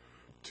foot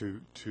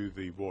to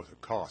the water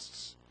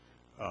costs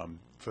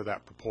for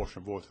that proportion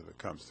of water that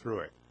comes through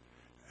it,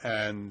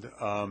 and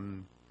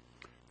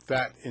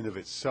that in of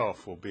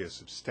itself will be a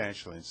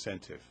substantial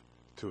incentive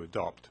to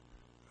adopt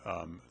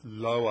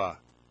lower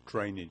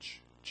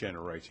drainage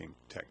generating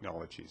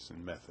technologies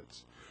and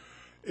methods.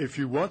 If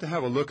you want to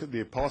have a look at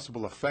the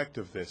possible effect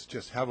of this,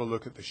 just have a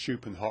look at the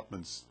Shoup and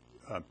Hopman's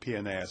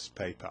PNAS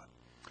paper,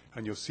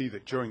 and you'll see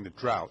that during the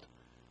drought,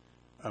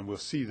 and we'll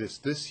see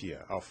this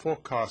year, our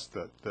forecast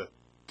that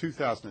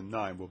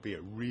 2009 will be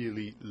a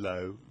really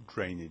low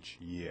drainage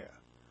year.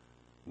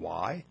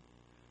 Why?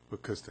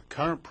 Because the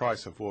current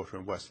price of water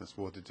in Westland's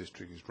Water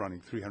District is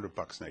running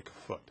 $300 an acre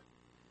foot.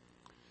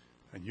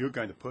 And you're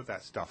going to put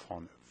that stuff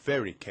on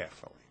very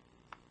carefully.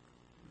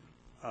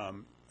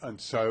 And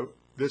so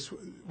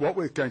what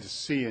we're going to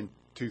see in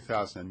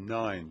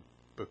 2009,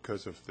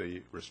 because of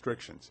the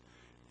restrictions,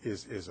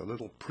 is a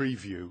little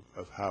preview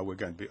of how we're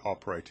going to be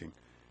operating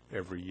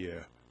every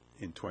year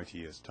in 20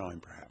 years' time,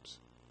 perhaps.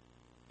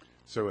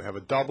 So we have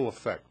a double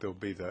effect. There'll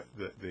be the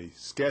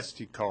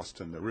scarcity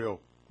cost and the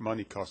real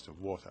money cost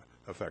of water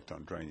effect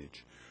on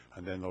drainage,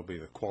 and then there'll be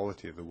the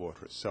quality of the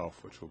water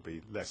itself, which will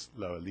be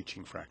lower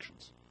leaching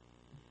fractions.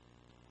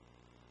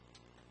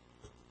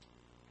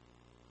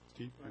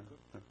 Steve?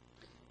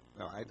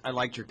 Well, I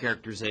liked your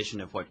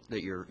characterization of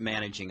that you're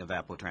managing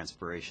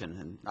evapotranspiration,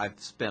 and I've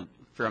spent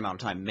a fair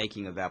amount of time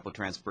making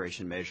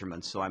evapotranspiration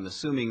measurements, so I'm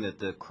assuming that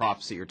the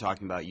crops that you're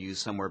talking about use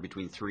somewhere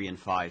between 3 and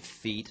 5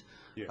 feet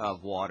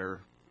of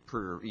water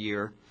per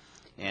year.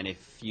 And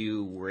if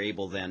you were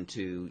able then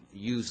to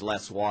use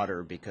less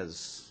water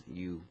because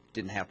you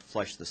didn't have to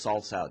flush the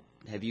salts out,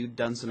 have you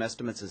done some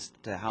estimates as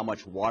to how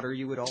much water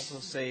you would also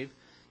save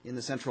in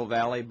the Central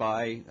Valley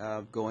by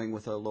going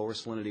with a lower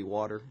salinity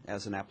water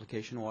as an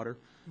application water?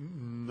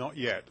 Not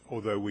yet,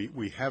 although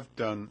we have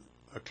done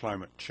a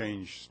climate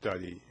change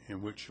study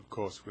in which, of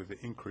course, with the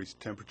increased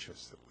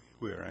temperatures that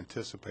we are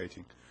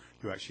anticipating,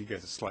 you actually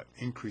get a slight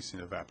increase in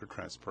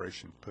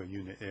evapotranspiration per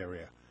unit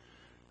area.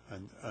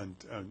 And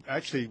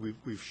actually,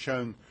 we've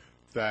shown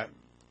that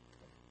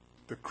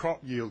the crop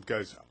yield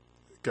goes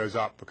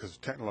up because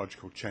of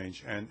technological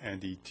change and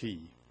ET.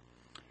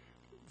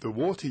 The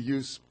water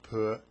use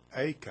per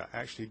acre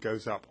actually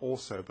goes up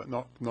also, but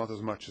not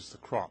as much as the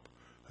crop.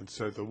 And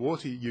so the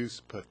water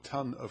use per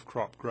ton of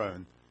crop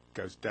grown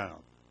goes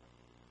down.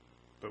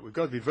 But we've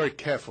got to be very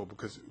careful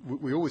because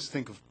we always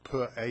think of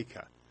per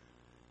acre.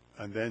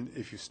 And then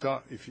if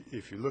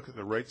you look at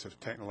the rates of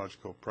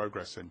technological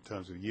progress in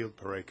terms of yield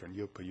per acre and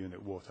yield per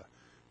unit water,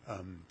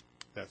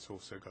 that's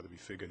also got to be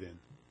figured in.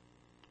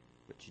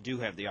 But you do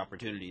have the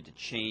opportunity to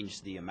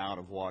change the amount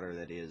of water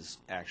that is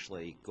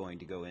actually going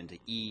to go into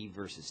E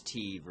versus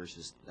T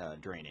versus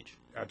drainage.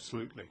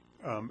 Absolutely.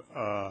 I'm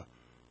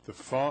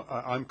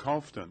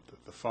confident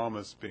that the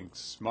farmers, being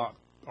smart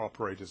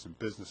operators and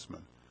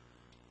businessmen,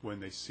 when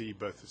they see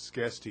both the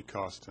scarcity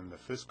cost and the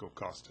fiscal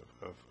cost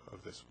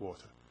of this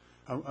water,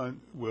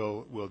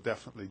 will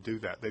definitely do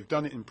that. They've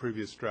done it in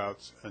previous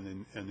droughts and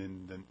in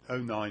the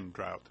 2009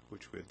 drought,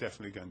 which we're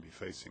definitely going to be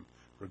facing,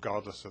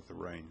 regardless of the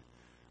rain.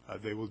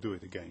 They will do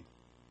it again.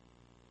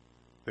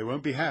 They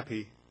won't be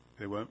happy,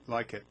 they won't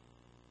like it,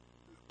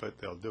 but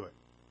they'll do it.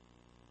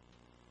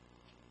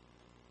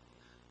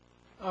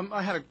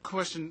 I had a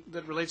question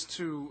that relates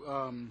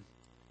to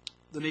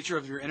the nature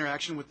of your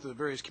interaction with the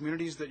various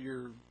communities that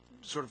you're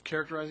sort of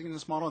characterizing in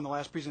this model. In the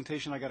last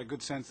presentation, I got a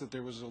good sense that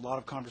there was a lot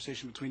of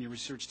conversation between your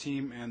research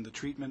team and the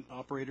treatment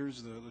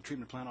operators, the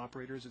treatment plant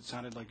operators. It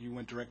sounded like you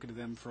went directly to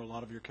them for a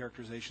lot of your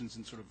characterizations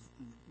and sort of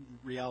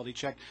reality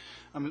check.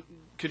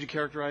 Could you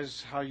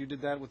characterize how you did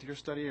that with your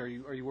study? Are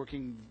you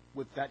working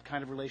with that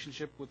kind of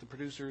relationship with the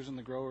producers and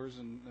the growers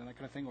and that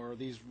kind of thing, or are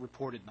these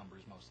reported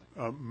numbers mostly?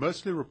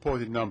 Mostly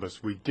reported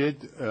numbers. We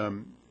did,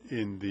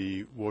 in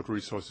the Water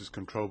Resources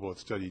Control Board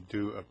study,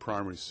 do a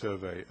primary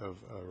survey of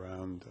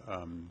around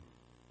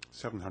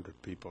 700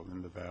 people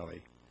in the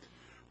valley.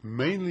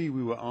 Mainly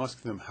we were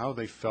asking them how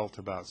they felt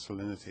about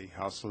salinity,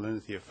 how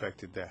salinity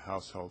affected their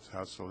households,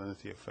 how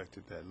salinity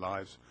affected their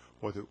lives,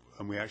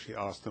 and we actually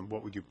asked them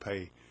what would you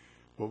pay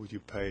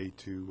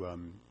to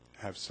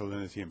have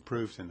salinity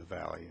improved in the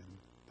valley, and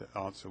the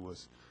answer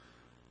was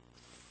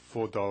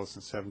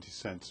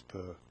 $4.70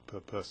 per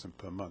person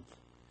per month.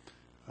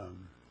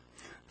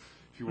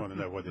 If you want to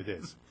know what it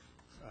is.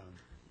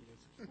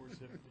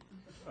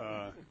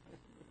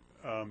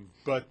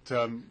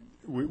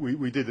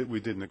 We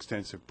did an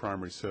extensive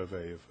primary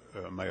survey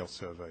mail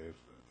survey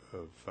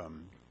of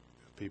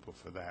people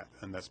for that,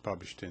 and that's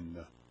published in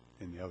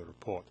the other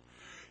report.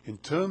 In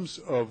terms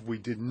of, we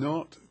did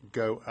not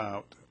go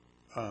out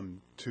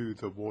to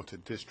the water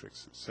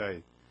districts and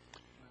say,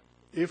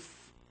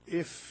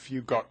 if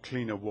you got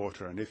cleaner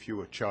water and if you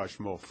were charged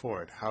more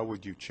for it, how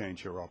would you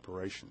change your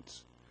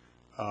operations?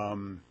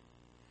 I'm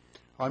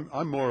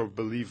more a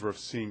believer of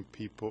seeing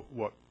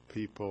what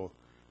people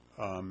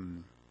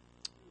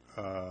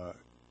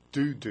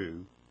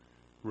do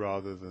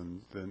rather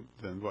than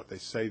what they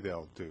say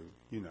they'll do.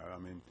 You know, I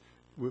mean,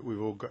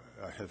 we've all got.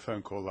 I had a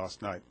phone call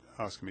last night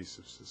asking me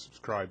to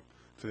subscribe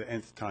for the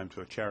nth time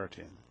to a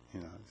charity, and you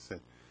know, I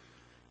said,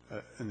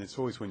 and it's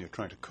always when you're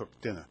trying to cook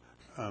dinner.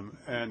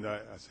 And I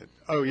said,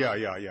 oh yeah,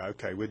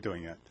 okay, we're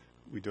doing it.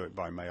 We do it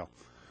by mail.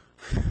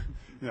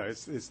 You know,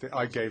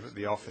 I gave it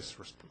the office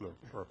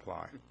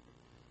reply.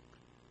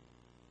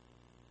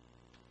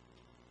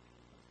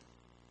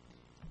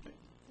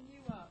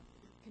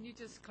 Can you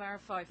just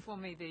clarify for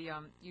me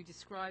you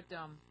described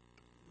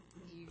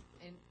you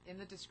in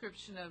the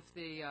description of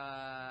the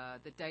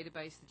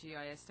database, the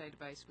GIS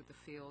database with the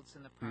fields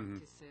and the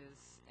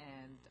practices,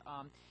 and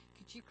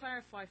could you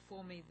clarify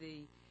for me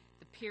the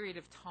period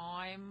of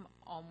time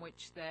on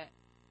which that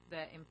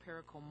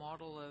empirical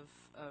model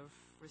of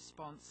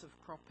response of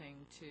cropping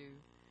to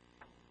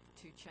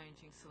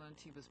changing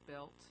salinity was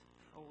built?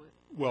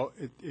 Well,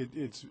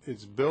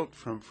 it's built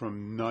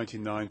from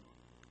 99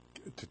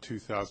 to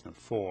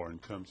 2004 in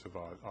terms of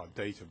our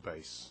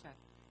database.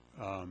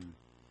 Okay.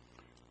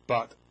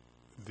 But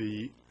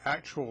the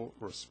actual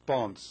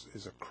response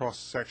is a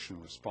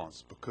cross-section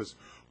response, because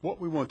what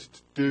we wanted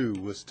to do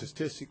was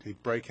statistically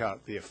break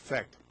out the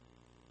effect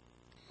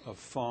of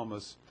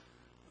farmers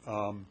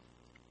on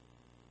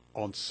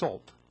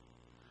salt.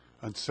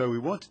 And so we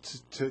wanted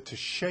to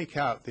shake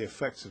out the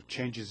effects of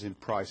changes in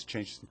price,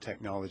 changes in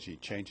technology,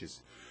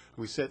 changes.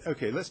 We said,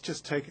 okay, let's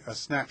just take a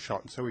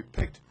snapshot. And so we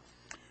picked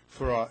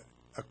for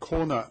a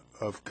corner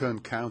of Kern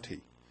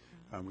County,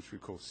 which we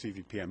call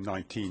CVPM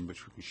 19,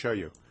 which we can show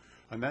you.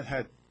 And that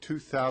had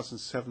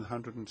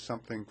 2,700 and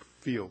something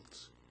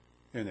fields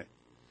in it.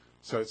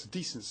 So it's a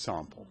decent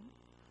sample.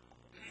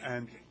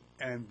 And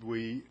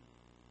we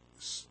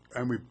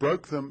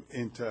broke them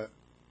into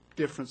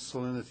different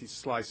salinity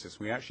slices.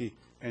 We actually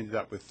ended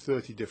up with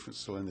 30 different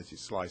salinity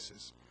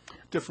slices,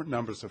 different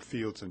numbers of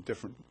fields and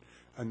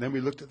then we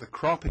looked at the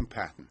cropping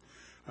pattern,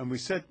 and we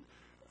said,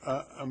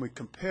 and we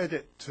compared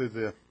it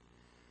to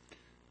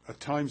a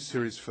time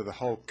series for the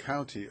whole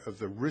county of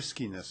the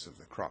riskiness of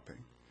the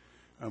cropping.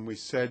 And we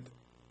said,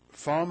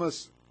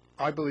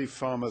 I believe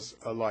farmers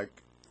are like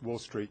Wall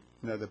Street.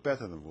 No, they're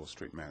better than Wall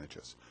Street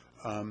managers.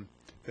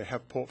 They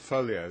have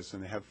portfolios,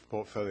 and they have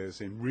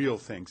portfolios in real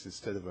things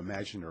instead of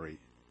imaginary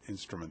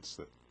instruments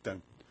that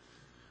don't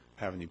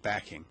have any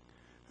backing.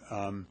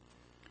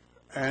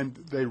 And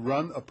they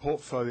run a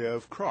portfolio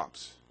of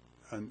crops.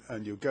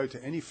 And you'll go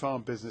to any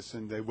farm business,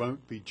 and they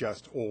won't be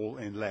just all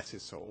in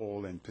lettuce or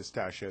all in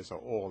pistachios or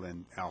all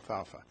in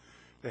alfalfa.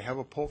 They have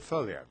a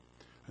portfolio.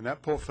 And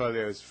that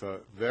portfolio is for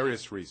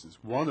various reasons,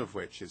 one of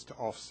which is to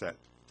offset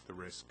the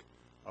risk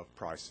of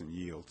price and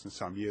yields. And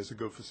some years are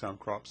good for some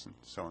crops, and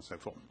so on and so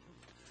forth.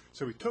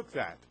 So we took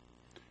that,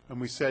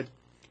 and we said,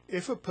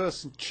 if a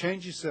person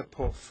changes their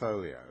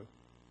portfolio,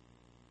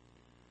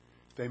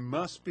 they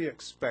must be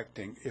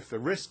expecting, if the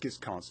risk is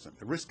constant,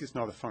 the risk is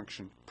not a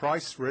function,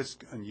 price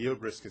risk and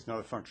yield risk is not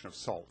a function of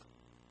salt.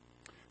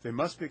 They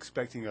must be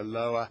expecting a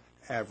lower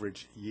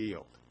average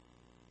yield.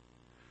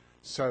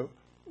 So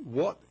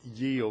what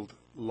yield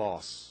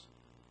loss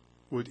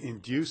would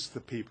induce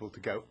the people to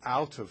go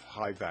out of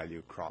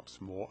high-value crops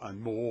more and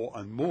more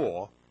and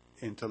more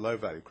into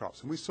low-value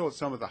crops? And we saw at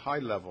some of the high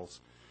levels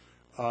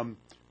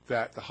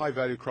that the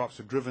high-value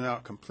crops are driven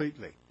out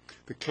completely.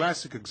 The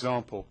classic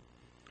example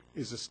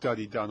is a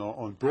study done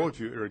on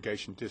Broadview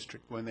Irrigation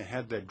District when they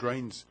had their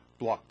drains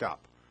blocked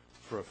up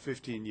for a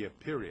 15-year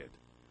period.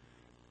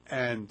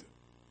 And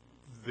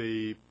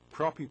the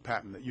cropping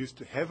pattern that used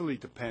to heavily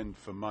depend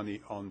for money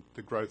on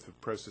the growth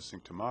of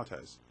processing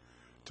tomatoes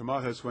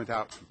went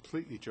out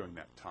completely during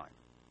that time.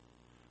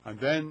 And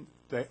then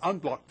they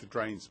unblocked the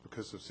drains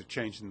because of the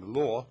change in the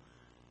law,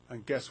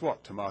 and guess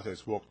what?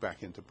 Tomatoes walked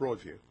back into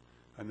Broadview.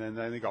 And then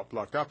they got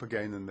blocked up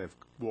again, and they've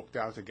walked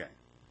out again.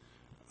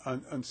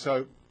 And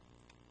so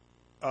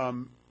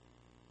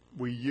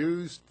we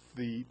used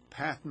the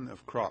pattern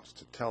of crops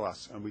to tell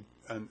us, and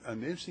the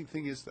interesting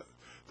thing is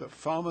that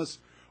farmers,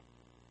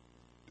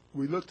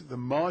 we looked at the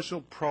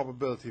marginal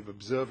probability of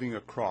observing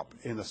a crop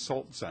in a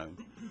salt zone,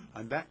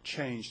 and that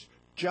changed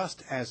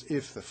just as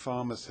if the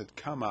farmers had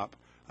come up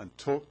and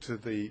talked to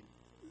the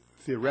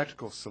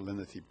theoretical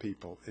salinity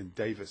people in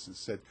Davis and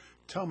said,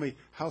 tell me,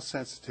 how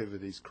sensitive are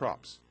these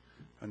crops?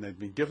 And they'd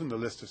been given the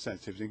list of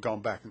sensitivities and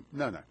gone back and,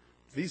 no,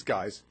 these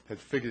guys had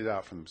figured it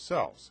out for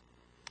themselves.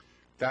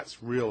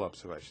 That's real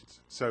observations.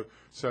 So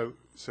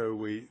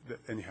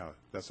anyhow,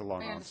 that's a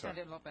long answer. I understand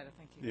it a lot better,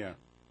 thank you. Yeah.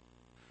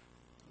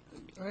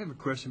 I have a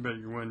question about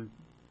your one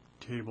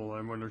table.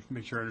 I want to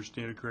make sure I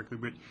understand it correctly.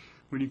 But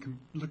when you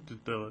looked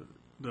at the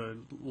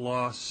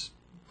loss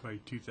by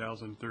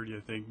 2030, I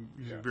think,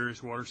 using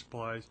various water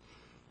supplies,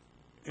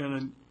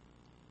 and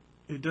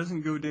it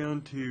doesn't go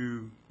down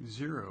to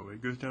zero.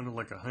 It goes down to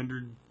like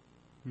 $100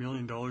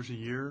 million a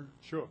year.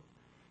 Sure.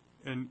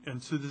 And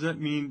so does that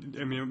mean,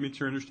 I mean, make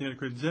sure I understand it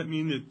correctly, does that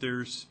mean that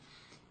there's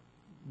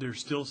there's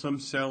still some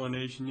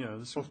salination,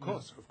 yeah. Of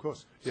course,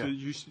 So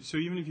yeah. so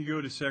even if you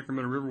go to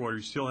Sacramento River water,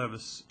 you still have a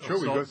Sure,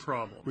 salt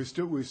problem. we've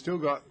still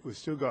got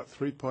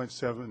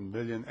 3.7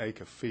 million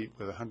acre feet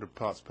with 100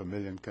 parts per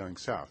million going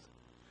south,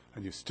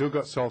 and you've still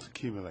got salt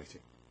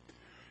accumulating.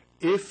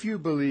 If you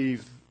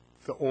believe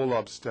the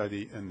Orlob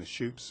study and the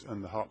Shoops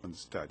and the Hopman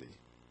study,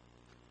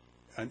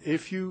 and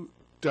if you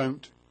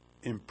don't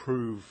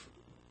improve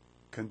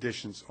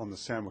conditions on the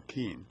San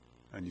Joaquin,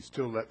 and you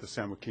still let the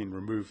San Joaquin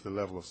remove the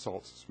level of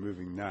salts it's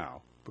moving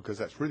now, because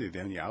that's really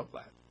the only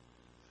outlet,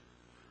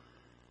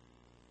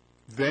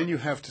 then you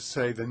have to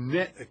say the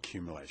net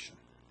accumulation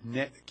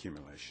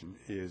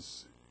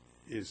is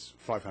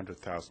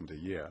 500,000 a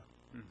year,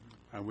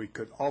 and we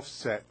could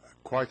offset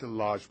quite a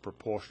large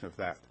proportion of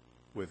that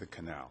with a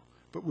canal.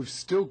 But we've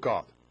still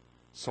got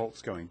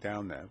salts going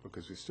down there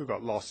because we've still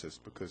got losses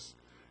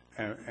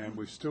and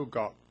we've still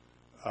got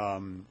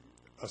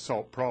a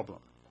salt problem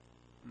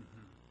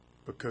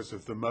because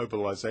of the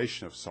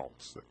mobilization of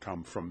salts that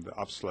come from the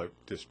upslope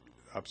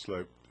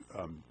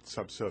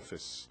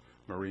subsurface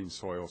marine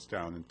soils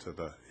down into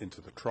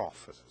the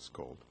trough, as it's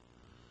called.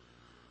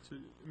 So,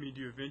 I mean,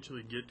 do you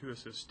eventually get to a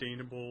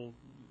sustainable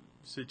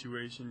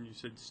situation? You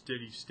said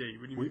steady state.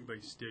 What do you mean by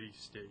steady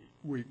state?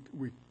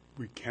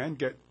 We can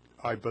get,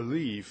 I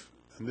believe,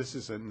 and this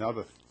is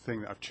another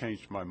thing that I've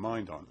changed my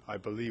mind on, I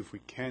believe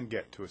we can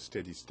get to a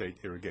steady state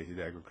irrigated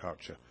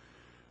agriculture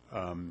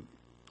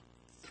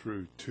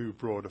through two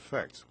broad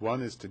effects.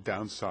 One is to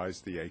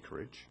downsize the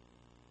acreage,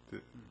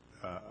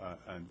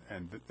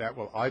 and that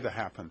will either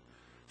happen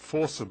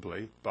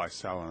forcibly by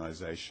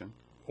salinization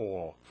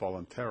or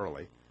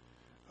voluntarily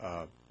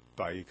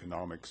by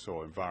economics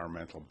or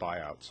environmental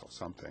buyouts or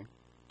something,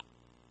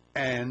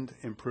 and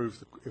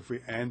improve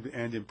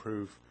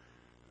improve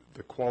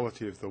the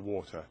quality of the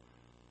water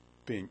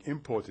being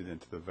imported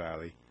into the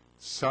valley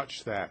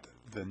such that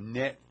the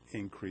net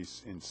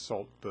increase in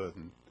salt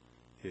burden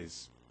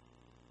is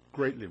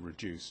greatly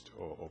reduced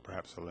or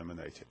perhaps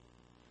eliminated.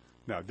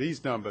 Now,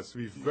 these numbers,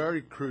 these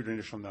very crude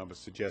initial numbers,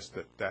 suggest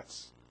that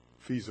that's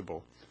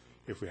feasible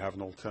if we have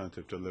an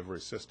alternative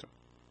delivery system.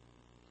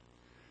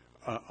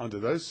 Under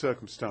those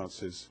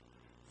circumstances,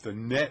 the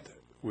net,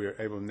 we're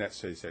able to net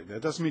steady state.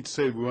 That doesn't mean to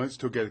say we won't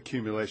still get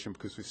accumulation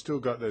because we've still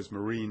got those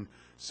marine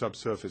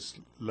subsurface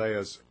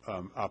layers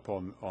up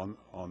on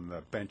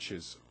the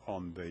benches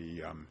on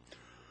the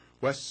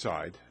west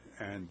side,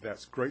 and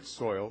that's great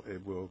soil.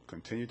 It will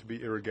continue to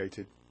be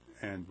irrigated,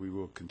 and we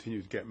will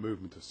continue to get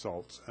movement of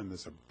salts, and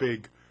there's a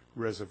big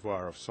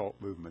reservoir of salt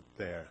movement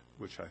there,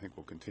 which I think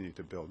will continue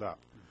to build up.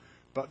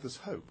 But there's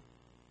hope.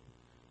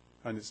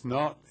 And it's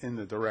not in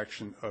the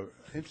direction of,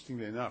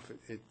 interestingly enough,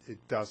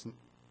 it doesn't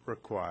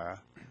require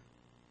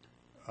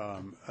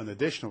an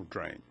additional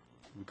drain.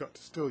 We've got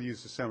to still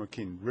use the San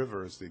Joaquin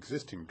River as the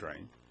existing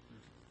drain,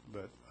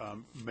 but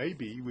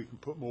maybe we can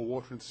put more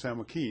water into San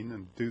Joaquin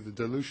and do the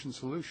dilution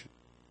solution.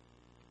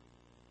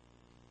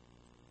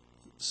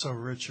 So,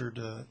 Richard,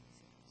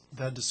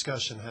 that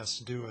discussion has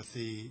to do with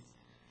the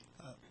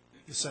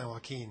San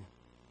Joaquin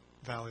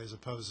Valley as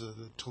opposed to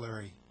the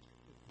Tulare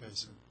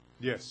Basin.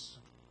 Yes.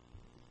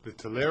 The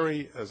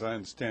Tulare, as I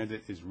understand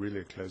it, is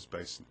really a closed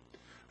basin.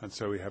 And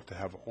so we have to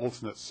have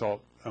alternate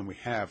salt, and we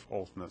have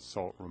alternate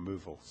salt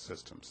removal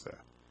systems there.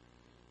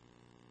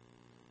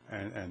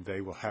 And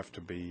they will have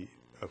to be,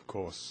 of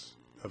course,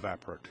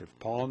 evaporative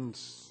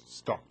ponds,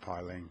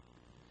 stockpiling,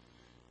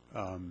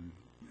 and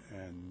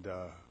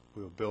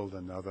we'll build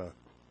another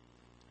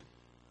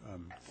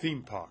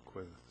theme park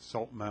with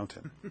Salt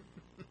Mountain.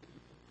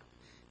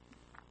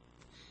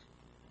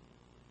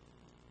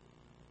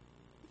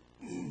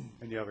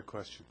 Any other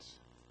questions?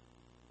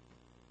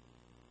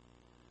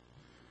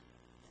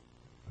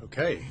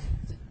 Okay.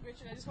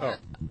 Richard, I just want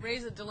to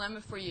raise a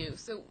dilemma for you.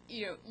 So,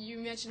 you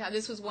mentioned how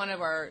this was one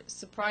of our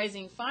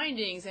surprising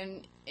findings,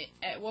 and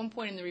at one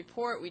point in the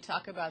report we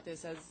talk about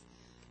this as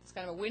it's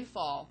kind of a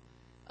windfall.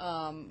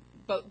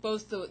 But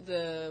both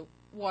the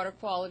water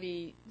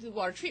quality, the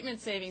water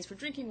treatment savings for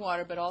drinking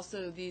water, but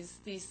also these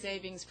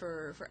savings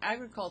for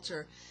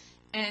agriculture,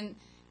 and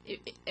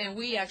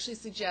we actually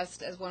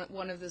suggest as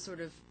one of the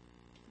sort of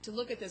to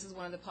look at this as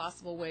one of the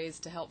possible ways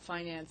to help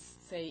finance,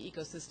 say,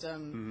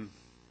 ecosystem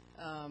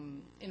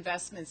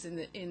investments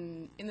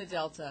in the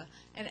delta.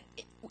 And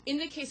in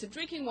the case of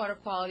drinking water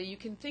quality, you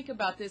can think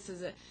about this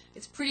as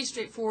it's pretty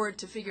straightforward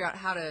to figure out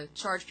how to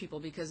charge people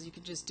because you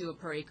could just do a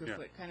per acre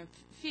foot kind of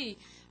fee.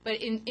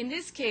 But in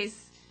this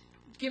case,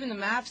 given the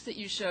maps that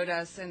you showed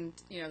us and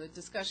the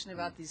discussion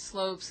about these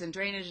slopes and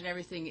drainage and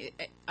everything,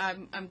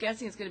 I'm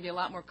guessing it's going to be a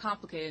lot more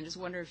complicated. And just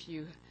wonder if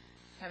you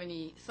have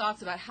any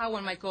thoughts about how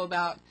one might go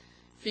about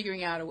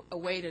figuring out a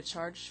way to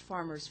charge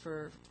farmers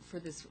for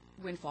this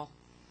windfall.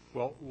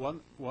 Well,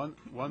 one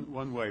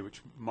way,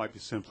 which might be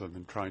simpler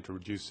than trying to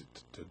reduce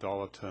it to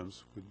dollar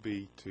terms, would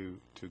be to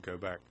go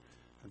back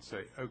and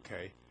say,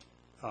 okay,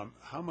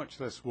 how much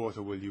less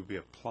water will you be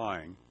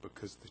applying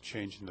because of the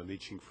change in the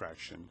leaching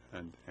fraction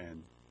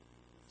and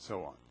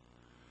so on.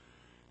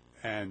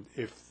 And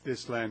if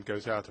this land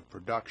goes out of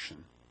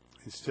production,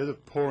 instead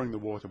of pouring the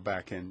water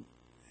back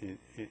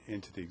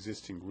into the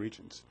existing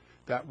regions,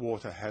 that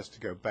water has to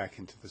go back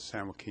into the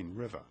San Joaquin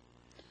River.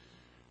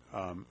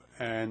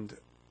 And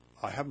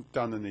I haven't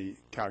done any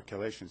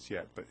calculations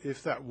yet, but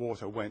if that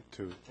water went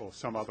to, or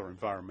some other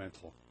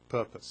environmental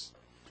purpose,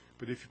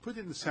 but if you put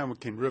it in the San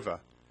Joaquin River,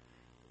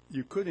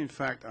 you could, in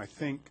fact, I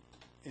think,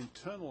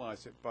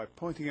 internalize it by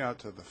pointing out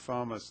to the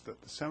farmers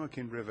that the San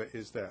Joaquin River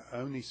is their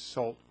only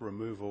salt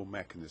removal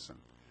mechanism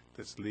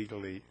that's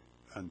legally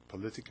and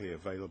politically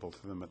available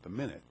to them at the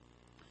minute.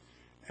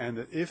 And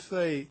that if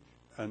they,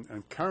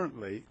 and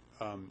currently,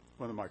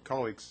 one of my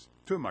colleagues,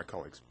 two of my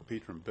colleagues,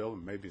 Peter and Bill,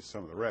 and maybe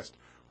some of the rest,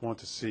 want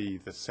to see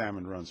the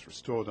salmon runs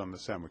restored on the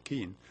San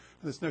Joaquin. And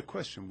there's no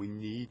question we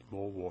need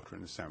more water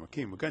in the San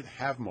Joaquin. We're going to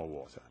have more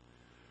water.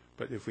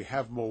 But if we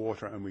have more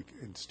water and we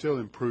can still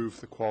improve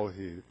the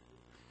quality,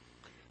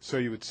 so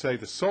you would say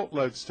the salt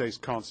load stays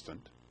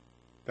constant.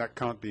 That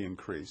can't be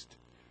increased.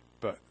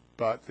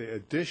 But the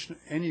addition,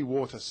 any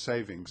water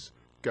savings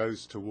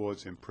goes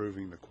towards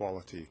improving the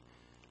quality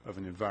of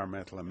an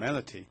environmental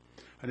amenity.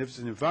 And if it's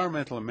an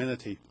environmental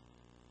amenity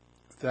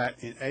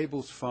that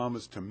enables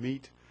farmers to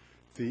meet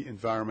the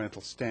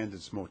environmental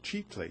standards more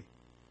cheaply,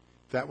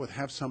 that would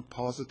have some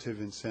positive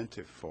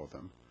incentive for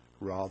them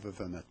rather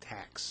than a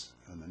tax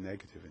and a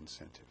negative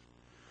incentive.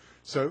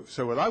 So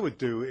what I would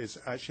do is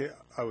actually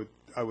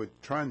I would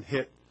try and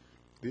hit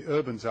the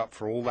urbans up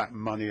for all that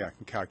money I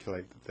can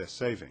calculate that they're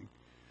saving.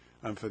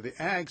 And for the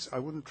ags, I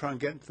wouldn't try and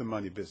get into the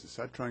money business.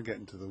 I'd try and get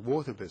into the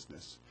water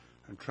business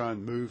and try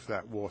and move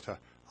that water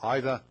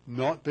either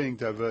not being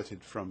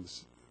diverted from,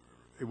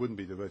 it wouldn't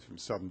be diverted from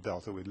Southern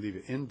Delta, we'd leave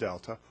it in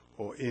Delta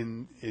or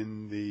in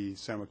the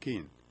San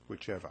Joaquin,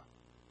 whichever.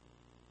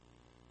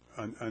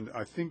 And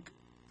I think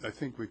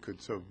we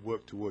could sort of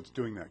work towards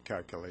doing that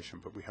calculation,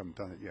 but we haven't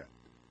done it yet.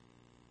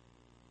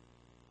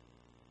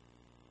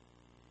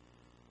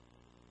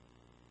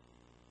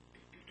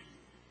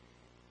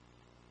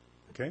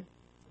 Okay?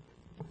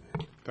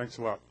 Thanks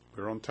a lot.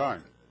 We're on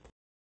time.